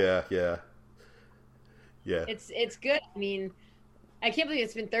see that. Yeah. It's good. I mean, I can't believe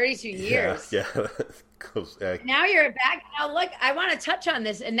it's been 32 years. Yeah. Now you're back. Now look, I want to touch on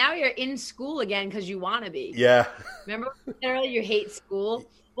this. And now you're in school again because you want to be. Yeah. Remember earlier you hate school?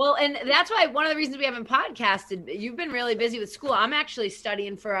 Well, and that's why one of the reasons we haven't podcasted, you've been really busy with school. I'm actually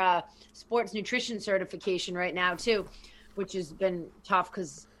studying for a sports nutrition certification right now too, which has been tough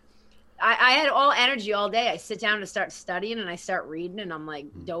because I had all energy all day. I sit down to start studying and I start reading and I'm like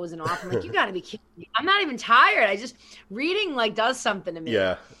dozing off. I'm like, you got to be kidding me. I'm not even tired. Reading like does something to me.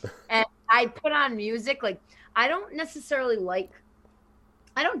 Yeah. And I put on music. Like, I don't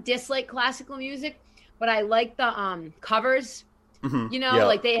dislike classical music, but I like the covers. Mm-hmm. You know, Yep.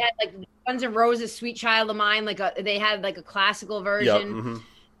 like they had like Guns N' Roses, "Sweet Child of Mine." They had like a classical Yep. version. Mm-hmm.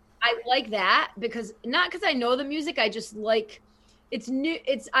 I like that because not because I know the music. I just like it's new.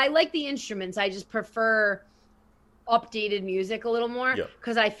 I like the instruments. I just prefer updated music a little more Yep.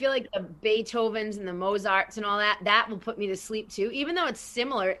 because I feel like the Beethovens and the Mozarts and all that will put me to sleep too. Even though it's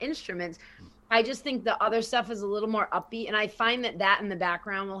similar instruments, I just think the other stuff is a little more upbeat, and I find that in the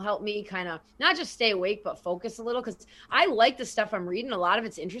background will help me kind of not just stay awake but focus a little because I like the stuff I'm reading. A lot of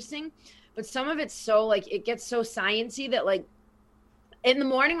it's interesting, but some of it's so like it gets so sciencey that like in the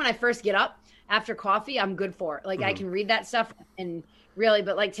morning when I first get up after coffee, I'm good for it. Like I can read that stuff and really,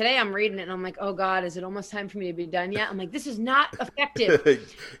 but like today I'm reading it and I'm like, oh God, is it almost time for me to be done yet? I'm like, this is not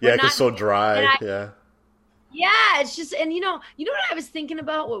effective. Yeah, because so dry. Yeah. Yeah, it's just, and you know what I was thinking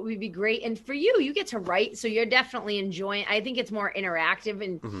about? What would be great, and for you get to write, so you're definitely enjoying. I think it's more interactive,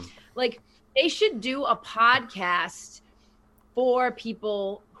 and like they should do a podcast for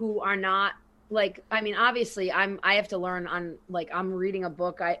people who are not like. I mean, obviously, I have to learn on like I'm reading a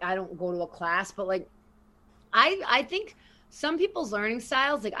book. I don't go to a class, but like I think some people's learning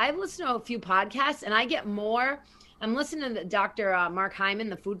styles. Like I've listened to a few podcasts, and I get more. I'm listening to Dr. Mark Hyman,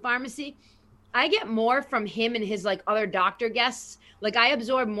 the food pharmacy. I get more from him and his like other doctor guests. Like I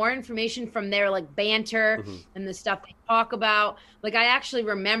absorb more information from their like banter and the stuff they talk about. Like I actually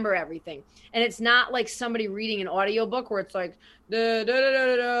remember everything. And it's not like somebody reading an audiobook where it's like and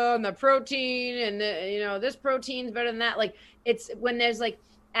the protein and this protein's better than that. Like it's when there's like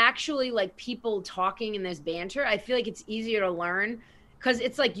actually like people talking and there's banter, I feel like it's easier to learn because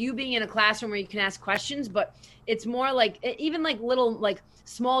it's like you being in a classroom where you can ask questions, but it's more like even like little like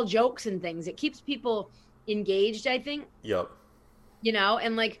small jokes and things. It keeps people engaged, I think. Yep.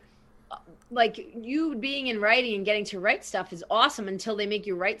 And like you being in writing and getting to write stuff is awesome until they make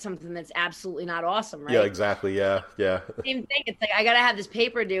you write something that's absolutely not awesome, right? Yeah, exactly. Yeah. Same thing. It's like I gotta have this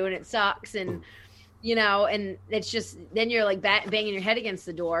paper due and it sucks, and and it's just then you're like banging your head against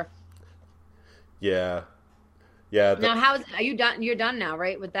the door. Yeah. Now, are you done? You're done now,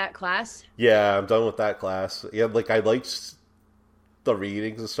 right, with that class? Yeah, I'm done with that class. Yeah, like I liked the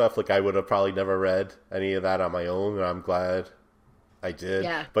readings and stuff. Like I would have probably never read any of that on my own, and I'm glad I did.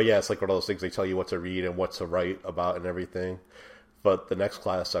 Yeah. But yeah, it's like one of those things they tell you what to read and what to write about and everything. But the next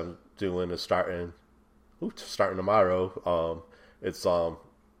class I'm doing is starting tomorrow. It's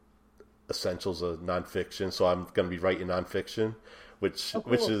essentials of nonfiction, so I'm going to be writing nonfiction, which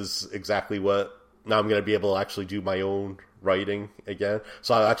is exactly what. Now I'm going to be able to actually do my own writing again.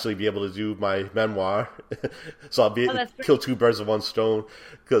 So I'll actually be able to do my memoir. So I'll kill two birds with one stone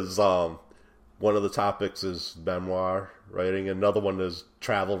because one of the topics is memoir writing. Another one is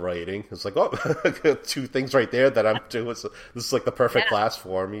travel writing. It's like, two things right there that I'm doing. So this is like the perfect class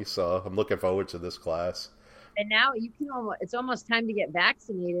for me. So I'm looking forward to this class. And now it's almost time to get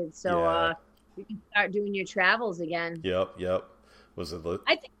vaccinated. So you can start doing your travels again. Yep. Was it?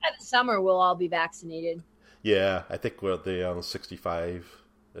 I think by the summer we'll all be vaccinated. Yeah, I think we're on 65.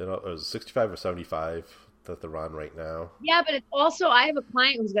 Or 65 or 75 that they're on right now. Yeah, but it's also I have a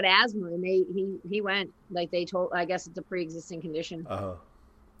client who's got asthma, and he went like they told. I guess it's a pre-existing condition.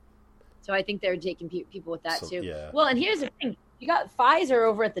 So I think they're taking people with that too. Yeah. Well, and here's the thing: you got Pfizer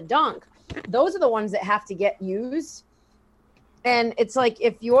over at the Dunk. Those are the ones that have to get used. And it's like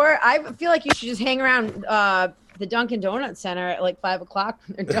I feel like you should just hang around the Dunkin' Donut Center at like 5:00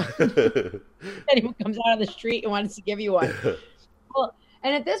 when they're done. Anyone comes out of the street and wants to give you one. Well,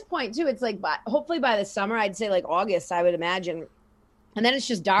 and at this point too, it's like hopefully by the summer, I'd say like August, I would imagine. And then it's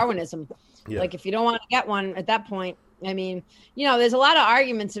just Darwinism. Yeah. Like if you don't want to get one at that point, I mean, there's a lot of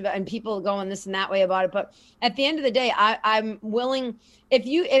arguments about and people going this and that way about it. But at the end of the day, I'm willing.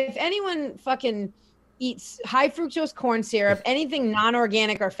 If anyone fucking eats high fructose corn syrup, anything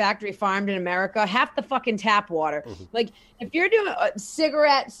non-organic or factory farmed in America, half the fucking tap water. Like if you're doing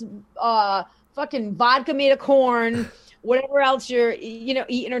cigarettes, fucking vodka made of corn, whatever else you're,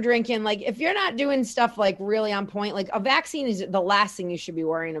 eating or drinking, like if you're not doing stuff like really on point, like a vaccine is the last thing you should be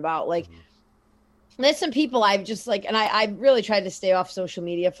worrying about. Like there's some people I've just like, and I really tried to stay off social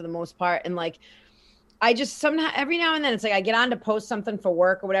media for the most part. And like, I just somehow every now and then it's like I get on to post something for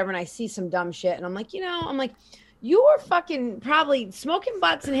work or whatever, and I see some dumb shit, and I'm like, You were fucking probably smoking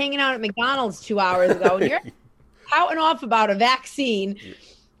butts and hanging out at McDonald's 2 hours ago, and you're pouting off about a vaccine.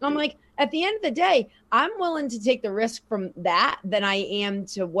 I'm like, at the end of the day, I'm willing to take the risk from that than I am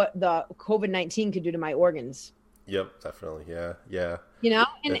to what the COVID-19 could do to my organs. Yep, definitely. Yeah, yeah.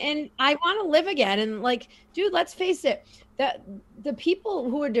 And I want to live again. And like, dude, let's face it, that the people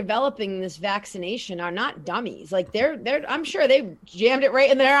who are developing this vaccination are not dummies. Like they're I'm sure they jammed it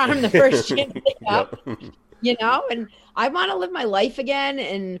right in their arm the first chance they got. And I want to live my life again.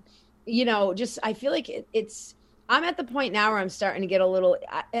 And, just, I feel like I'm at the point now where I'm starting to get a little,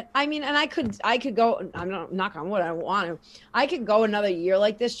 I mean, and I could go, I'm not knock on wood, I don't want to, I could go another year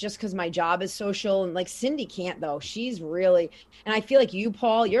like this just because my job is social. And like Cindy can't though. She's really, and I feel like you,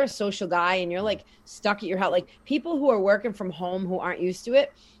 Paul, you're a social guy and you're like stuck at your house. Like people who are working from home who aren't used to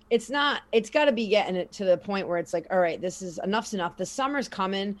it, it's got to be getting it to the point where it's like, all right, this is enough's enough. The summer's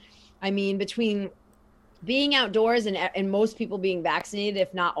coming. I mean, between being outdoors and most people being vaccinated,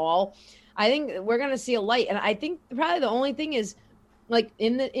 if not all, I think we're going to see a light. And I think probably the only thing is like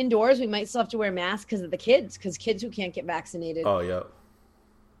in the indoors, we might still have to wear masks because of the kids who can't get vaccinated. Oh, yeah.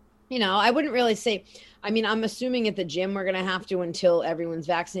 I wouldn't really say, I mean, I'm assuming at the gym, we're going to have to until everyone's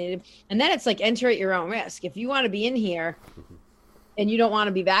vaccinated. And then it's like, enter at your own risk. If you want to be in here and you don't want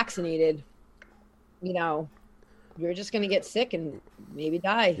to be vaccinated, you're just going to get sick and maybe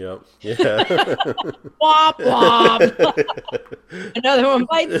die. Yep. Yeah. Womp womp. Another one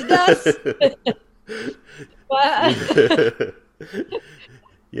bites the dust.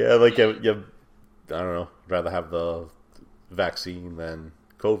 Yeah, like I don't know. Rather have the vaccine than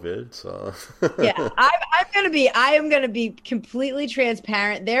COVID. So yeah, I am gonna be completely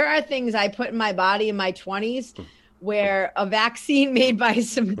transparent. There are things I put in my body in my 20s where a vaccine made by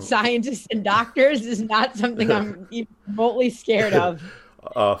some scientists and doctors is not something I'm even remotely scared of.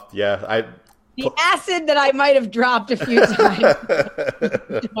 Yeah, the acid that I might have dropped a few times.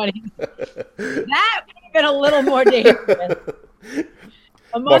 That would have been a little more dangerous.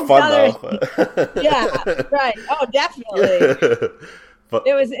 Amongst more fun, others. Yeah, right. Oh, definitely. But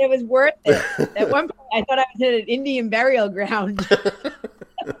it was worth it. At one point, I thought I was at an Indian burial ground.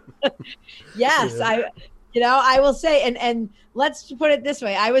 Yes, yeah. I will say, and let's put it this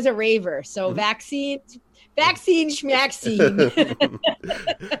way: I was a raver, so vaccine, schmaxine.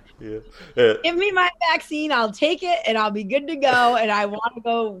 Yeah. Give me my vaccine, I'll take it, and I'll be good to go. And I want to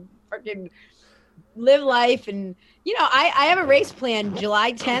go freaking live life. And I have a race plan.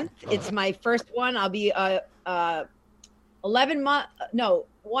 July 10th, it's my first one. I'll be 12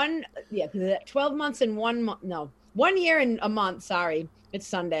 months and 1 month. No, 1 year and a month. Sorry. It's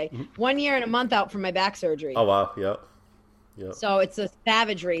Sunday. 1 year and a month out from my back surgery. Oh, wow. Yep. So it's a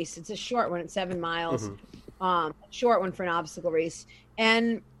savage race. It's a short one. It's 7 miles. Short one for an obstacle race.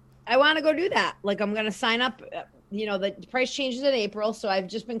 And I want to go do that. Like I'm going to sign up. The price changes in April. So I've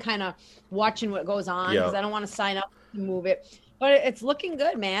just been kind of watching what goes on because I don't want to sign up to move it. But it's looking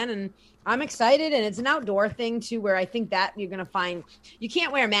good, man. And I'm excited. And it's an outdoor thing, too, where I think that you're going to find you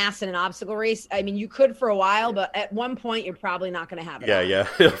can't wear masks in an obstacle race. I mean, you could for a while, but at one point, you're probably not going to have it. Yeah.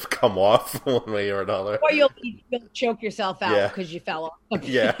 It'll come off one way or another. Or you'll choke yourself out because you fell off.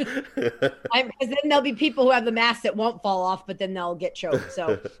 Yeah. Because then there'll be people who have the mask that won't fall off, but then they'll get choked.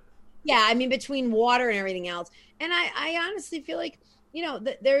 So, yeah, I mean, between water and everything else. And I honestly feel like,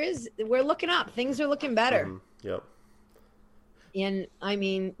 we're looking up. Things are looking better. Yep. And I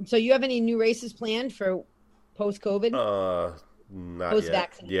mean, so you have any new races planned for post-COVID? Not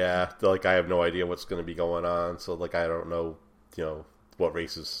post-vaccine? Yet. Yeah, like I have no idea what's going to be going on. So like I don't know, what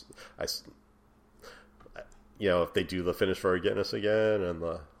races if they do the finish for Guinness again and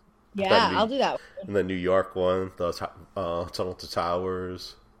the I'll do that. And the New York one, the Tunnel to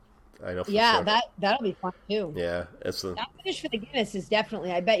Towers. I know. That'll be fun too. Yeah, it's that finish for the Guinness is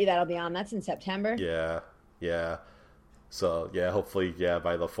definitely. I bet you that'll be on. That's in September. Yeah. So, hopefully,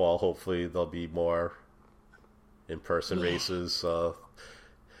 by the fall, hopefully there'll be more in-person races. So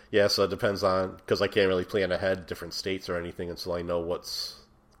it depends on, because I can't really plan ahead different states or anything until I know what's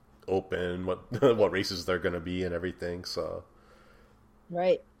open, what races they're going to be and everything. So,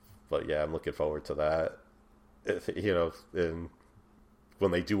 right. But I'm looking forward to that. And when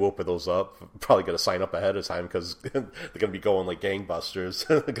they do open those up, I'm probably going to sign up ahead of time because they're going to be going like gangbusters.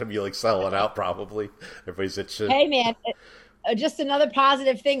 They're going to be like selling out probably. Everybody's itching. Hey, man, just another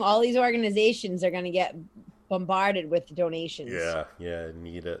positive thing. All these organizations are going to get bombarded with donations. Yeah,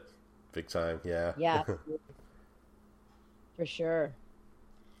 need it big time. Yeah, for sure.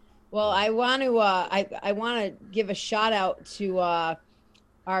 Well, I want to give a shout out to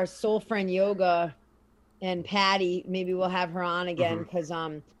our soul friend Yoga. And Patty, maybe we'll have her on again because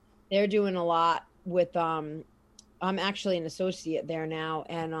they're doing a lot with I'm actually an associate there now,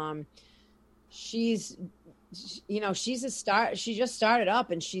 and she's she's she just started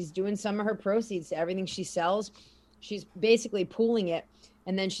up, and she's doing some of her proceeds to everything she sells. She's basically pooling it,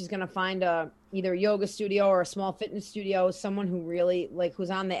 and then she's going to find either a yoga studio or a small fitness studio, someone who really who's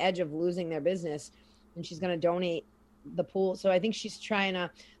on the edge of losing their business, and she's going to donate the pool. So I think she's trying to,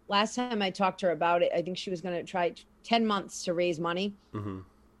 last time I talked to her about it, I think she was going to try 10 months to raise money from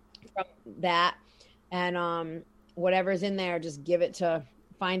that, and whatever's in there, just give it to,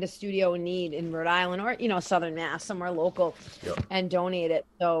 find a studio in need in Rhode Island or, Southern Mass, somewhere local, and donate it.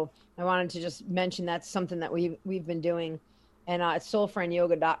 So I wanted to just mention that's something that we've been doing. And it's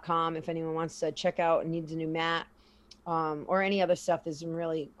soulfriendyoga.com if anyone wants to check out and needs a new mat, or any other stuff. There's some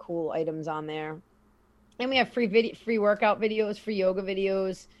really cool items on there. And we have free workout videos, free yoga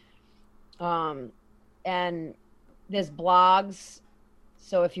videos. And there's blogs.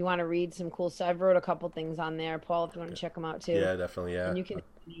 So if you want to read some cool stuff, I wrote a couple things on there, Paul, if you want to check them out too. Yeah, definitely. Yeah. And you can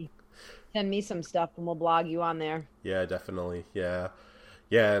send me some stuff and we'll blog you on there. Yeah, definitely. Yeah.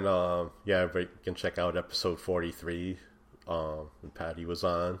 Yeah. And, you can check out episode 43, when Patty was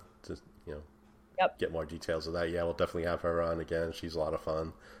on to, get more details of that. Yeah, we'll definitely have her on again. She's a lot of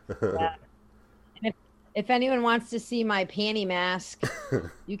fun. Yeah. And if anyone wants to see my panty mask,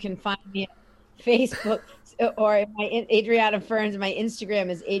 you can find me on Facebook or Adriana Ferns. My Instagram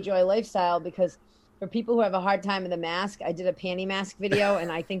is AJoy Lifestyle, because for people who have a hard time with the mask, I did a panty mask video,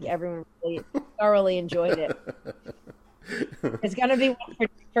 and I think everyone really thoroughly enjoyed it. It's gonna be one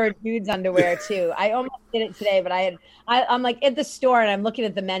for dudes' underwear too. I almost did it today, but I'm like at the store and I'm looking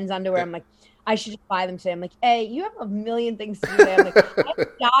at the men's underwear. I'm like, I should just buy them today. I'm like, hey, you have a million things to do today. I'm like, I'm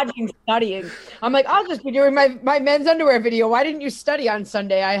dodging studying. I'm like, I'll just be doing my men's underwear video. Why didn't you study on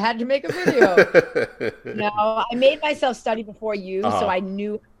Sunday? I had to make a video. No, I made myself study before you, so I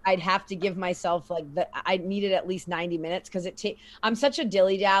knew I'd have to give myself I needed at least 90 minutes, because I'm such a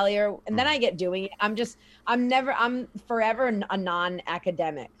dilly-dallyer, and then I get doing it. I'm forever a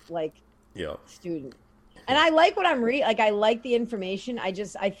non-academic student. And I like what I'm reading. I like the information. I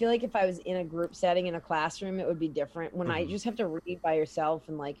feel like if I was in a group setting in a classroom, it would be different. When I just have to read by yourself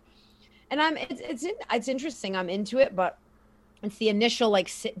and it's interesting. I'm into it, but it's the initial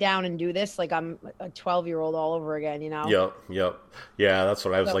sit down and do this. I'm a 12-year-old all over again, Yep. Yeah, that's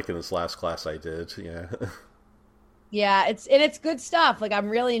what I was in this last class I did. Yeah. Yeah, it's good stuff. I'm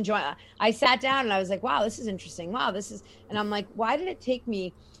really enjoying it. I sat down and I was like, wow, this is interesting. Wow, and I'm like, why did it take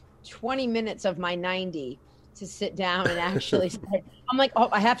me 20 minutes of my 90 to sit down and actually start? I'm like, oh,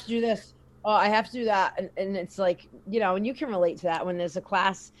 I have to do this. Oh, I have to do that. And it's and you can relate to that when there's a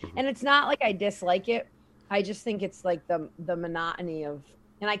class, and it's not like I dislike it. I just think it's the monotony of,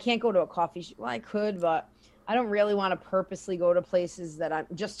 and I can't go to a coffee shop. Well, I could, but I don't really want to purposely go to places that I'm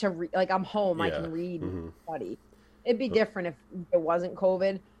just to I'm home. Yeah. I can read and study. It'd be different if it wasn't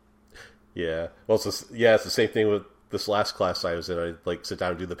COVID. Yeah. Well, it's the same thing with this last class I was in. I sit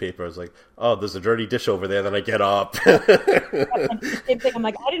down and do the paper. I was like, oh, there's a dirty dish over there. Then I get up. Same thing. I'm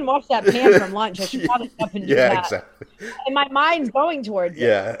like, I didn't wash that pan from lunch. I should probably up and do that. Yeah, exactly. And my mind's going towards it.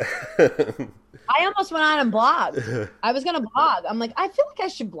 Yeah. I almost went on and blogged. I was going to blog. I'm like, I feel like I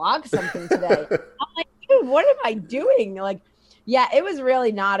should blog something today. I'm like, dude, what am I doing? Yeah, it was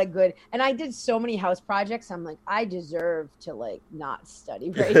really not a good, and I did so many house projects. I'm like, I deserve to not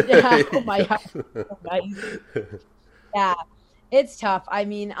study right now. My house is so nice. Yeah, it's tough. I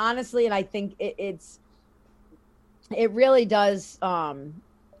mean, honestly, and I think it really does.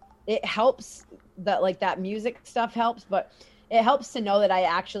 It helps that that music stuff helps, but it helps to know that I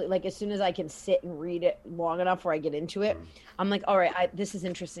actually as soon as I can sit and read it long enough where I get into it, I'm like, all right, this is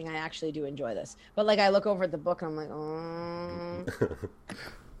interesting. I actually do enjoy this. But I look over at the book and I'm like, oh,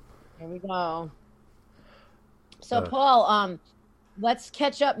 here we go. So Paul, let's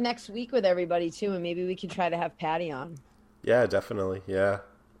catch up next week with everybody too, and maybe we can try to have Patty on. Yeah, definitely. Yeah.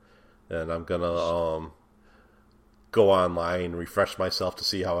 And I'm gonna go online, refresh myself to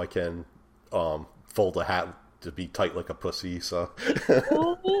see how I can fold a hat to be tight like a pussy. So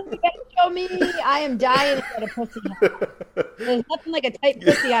ooh, you gotta show me. I am dying to get a pussy hat. There's nothing like a tight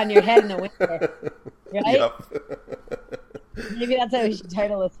pussy on your head in the winter, right? Yep. Maybe that's how we should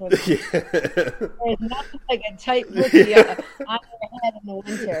title this one. Yeah. There's nothing like a tight pussy on your head in the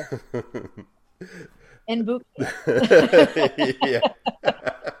winter. And boot. Yeah.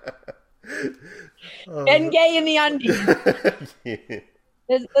 And gay in the undies. Yeah.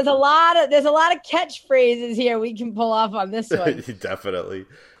 There's a lot of catchphrases here we can pull off on this one. Definitely.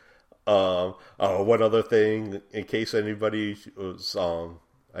 One other thing, in case anybody was,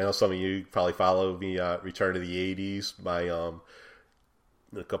 I know some of you probably follow me, Return to the 80s.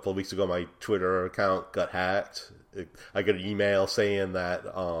 a couple of weeks ago, my Twitter account got hacked. I got an email saying that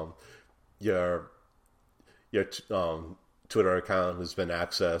your Twitter account has been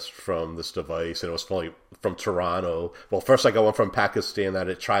accessed from this device, and it was from Toronto. Well, first I got one from Pakistan that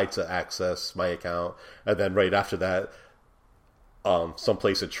it tried to access my account, and then right after that,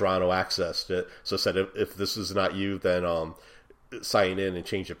 someplace in Toronto accessed it. So it said, if this is not you, then sign in and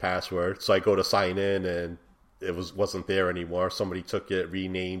change your password. So I go to sign in, and it wasn't there anymore. Somebody took it,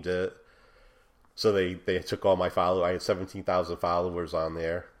 renamed it. So they took all my followers. I had 17,000 followers on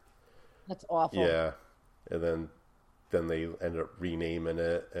there. That's awful. Yeah, and then they ended up renaming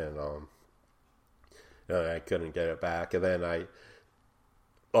it, and I couldn't get it back. And then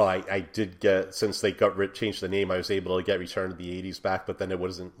I did get, since they changed the name, I was able to get Return to the 80s back, but then it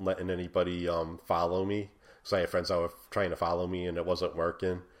wasn't letting anybody follow me. So I had friends that were trying to follow me, and it wasn't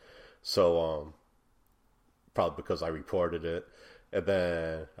working. So probably because I reported it. And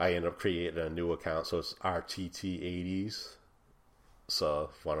then I ended up creating a new account, so it's RTT80s. So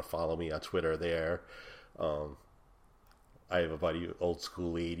if you want to follow me on Twitter there. I have a buddy, old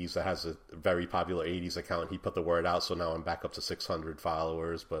school 80s, that has a very popular 80s account. He put the word out, so now I'm back up to 600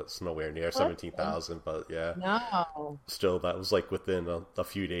 followers, but it's nowhere near 17,000. But yeah, no, still, that was like within a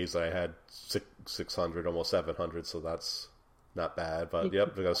few days that I had 600, almost 700, so that's not bad. But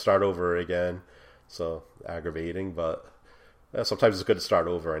yep, we're going to start over again. So aggravating, but yeah, sometimes it's good to start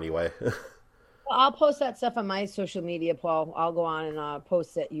over anyway. Well, I'll post that stuff on my social media, Paul. I'll go on and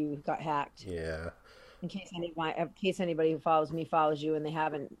post that you got hacked. Yeah. In case anybody who follows me follows you and they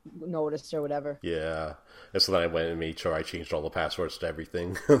haven't noticed or whatever. Yeah. And so then I went and made sure I changed all the passwords to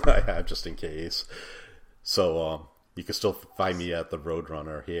everything I have just in case. So you can still find me at the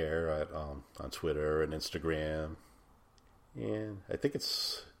Roadrunner here on Twitter and Instagram. And I think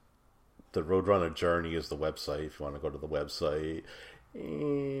it's the Roadrunner Journey is the website if you want to go to the website.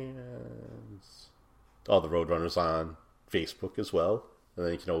 And all the Roadrunners on Facebook as well. And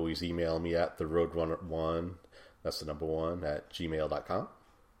then you can always email me at the Roadrunner1, that's the number 1, at gmail.com.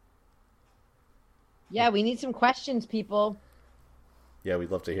 Yeah, we need some questions, people. Yeah, we'd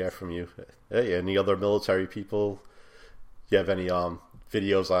love to hear from you. Hey, any other military people? Do you have any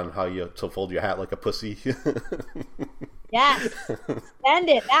videos on how you to fold your hat like a pussy? Yes, send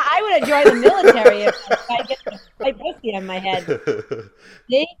it. I would have joined the military if I get my pussy on my head.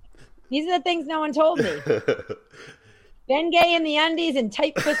 See? These are the things no one told me. Ben Gay in the undies and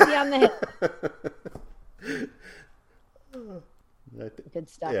tight pussy on the hip. Good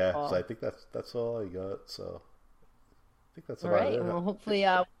stuff. Yeah, Paul. so I think that's all I got. So I think that's all about right. it. Well, hopefully,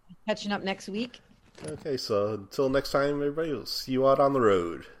 catching up next week. Okay, so until next time, everybody, we'll see you out on the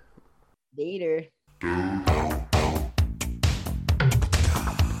road. Later.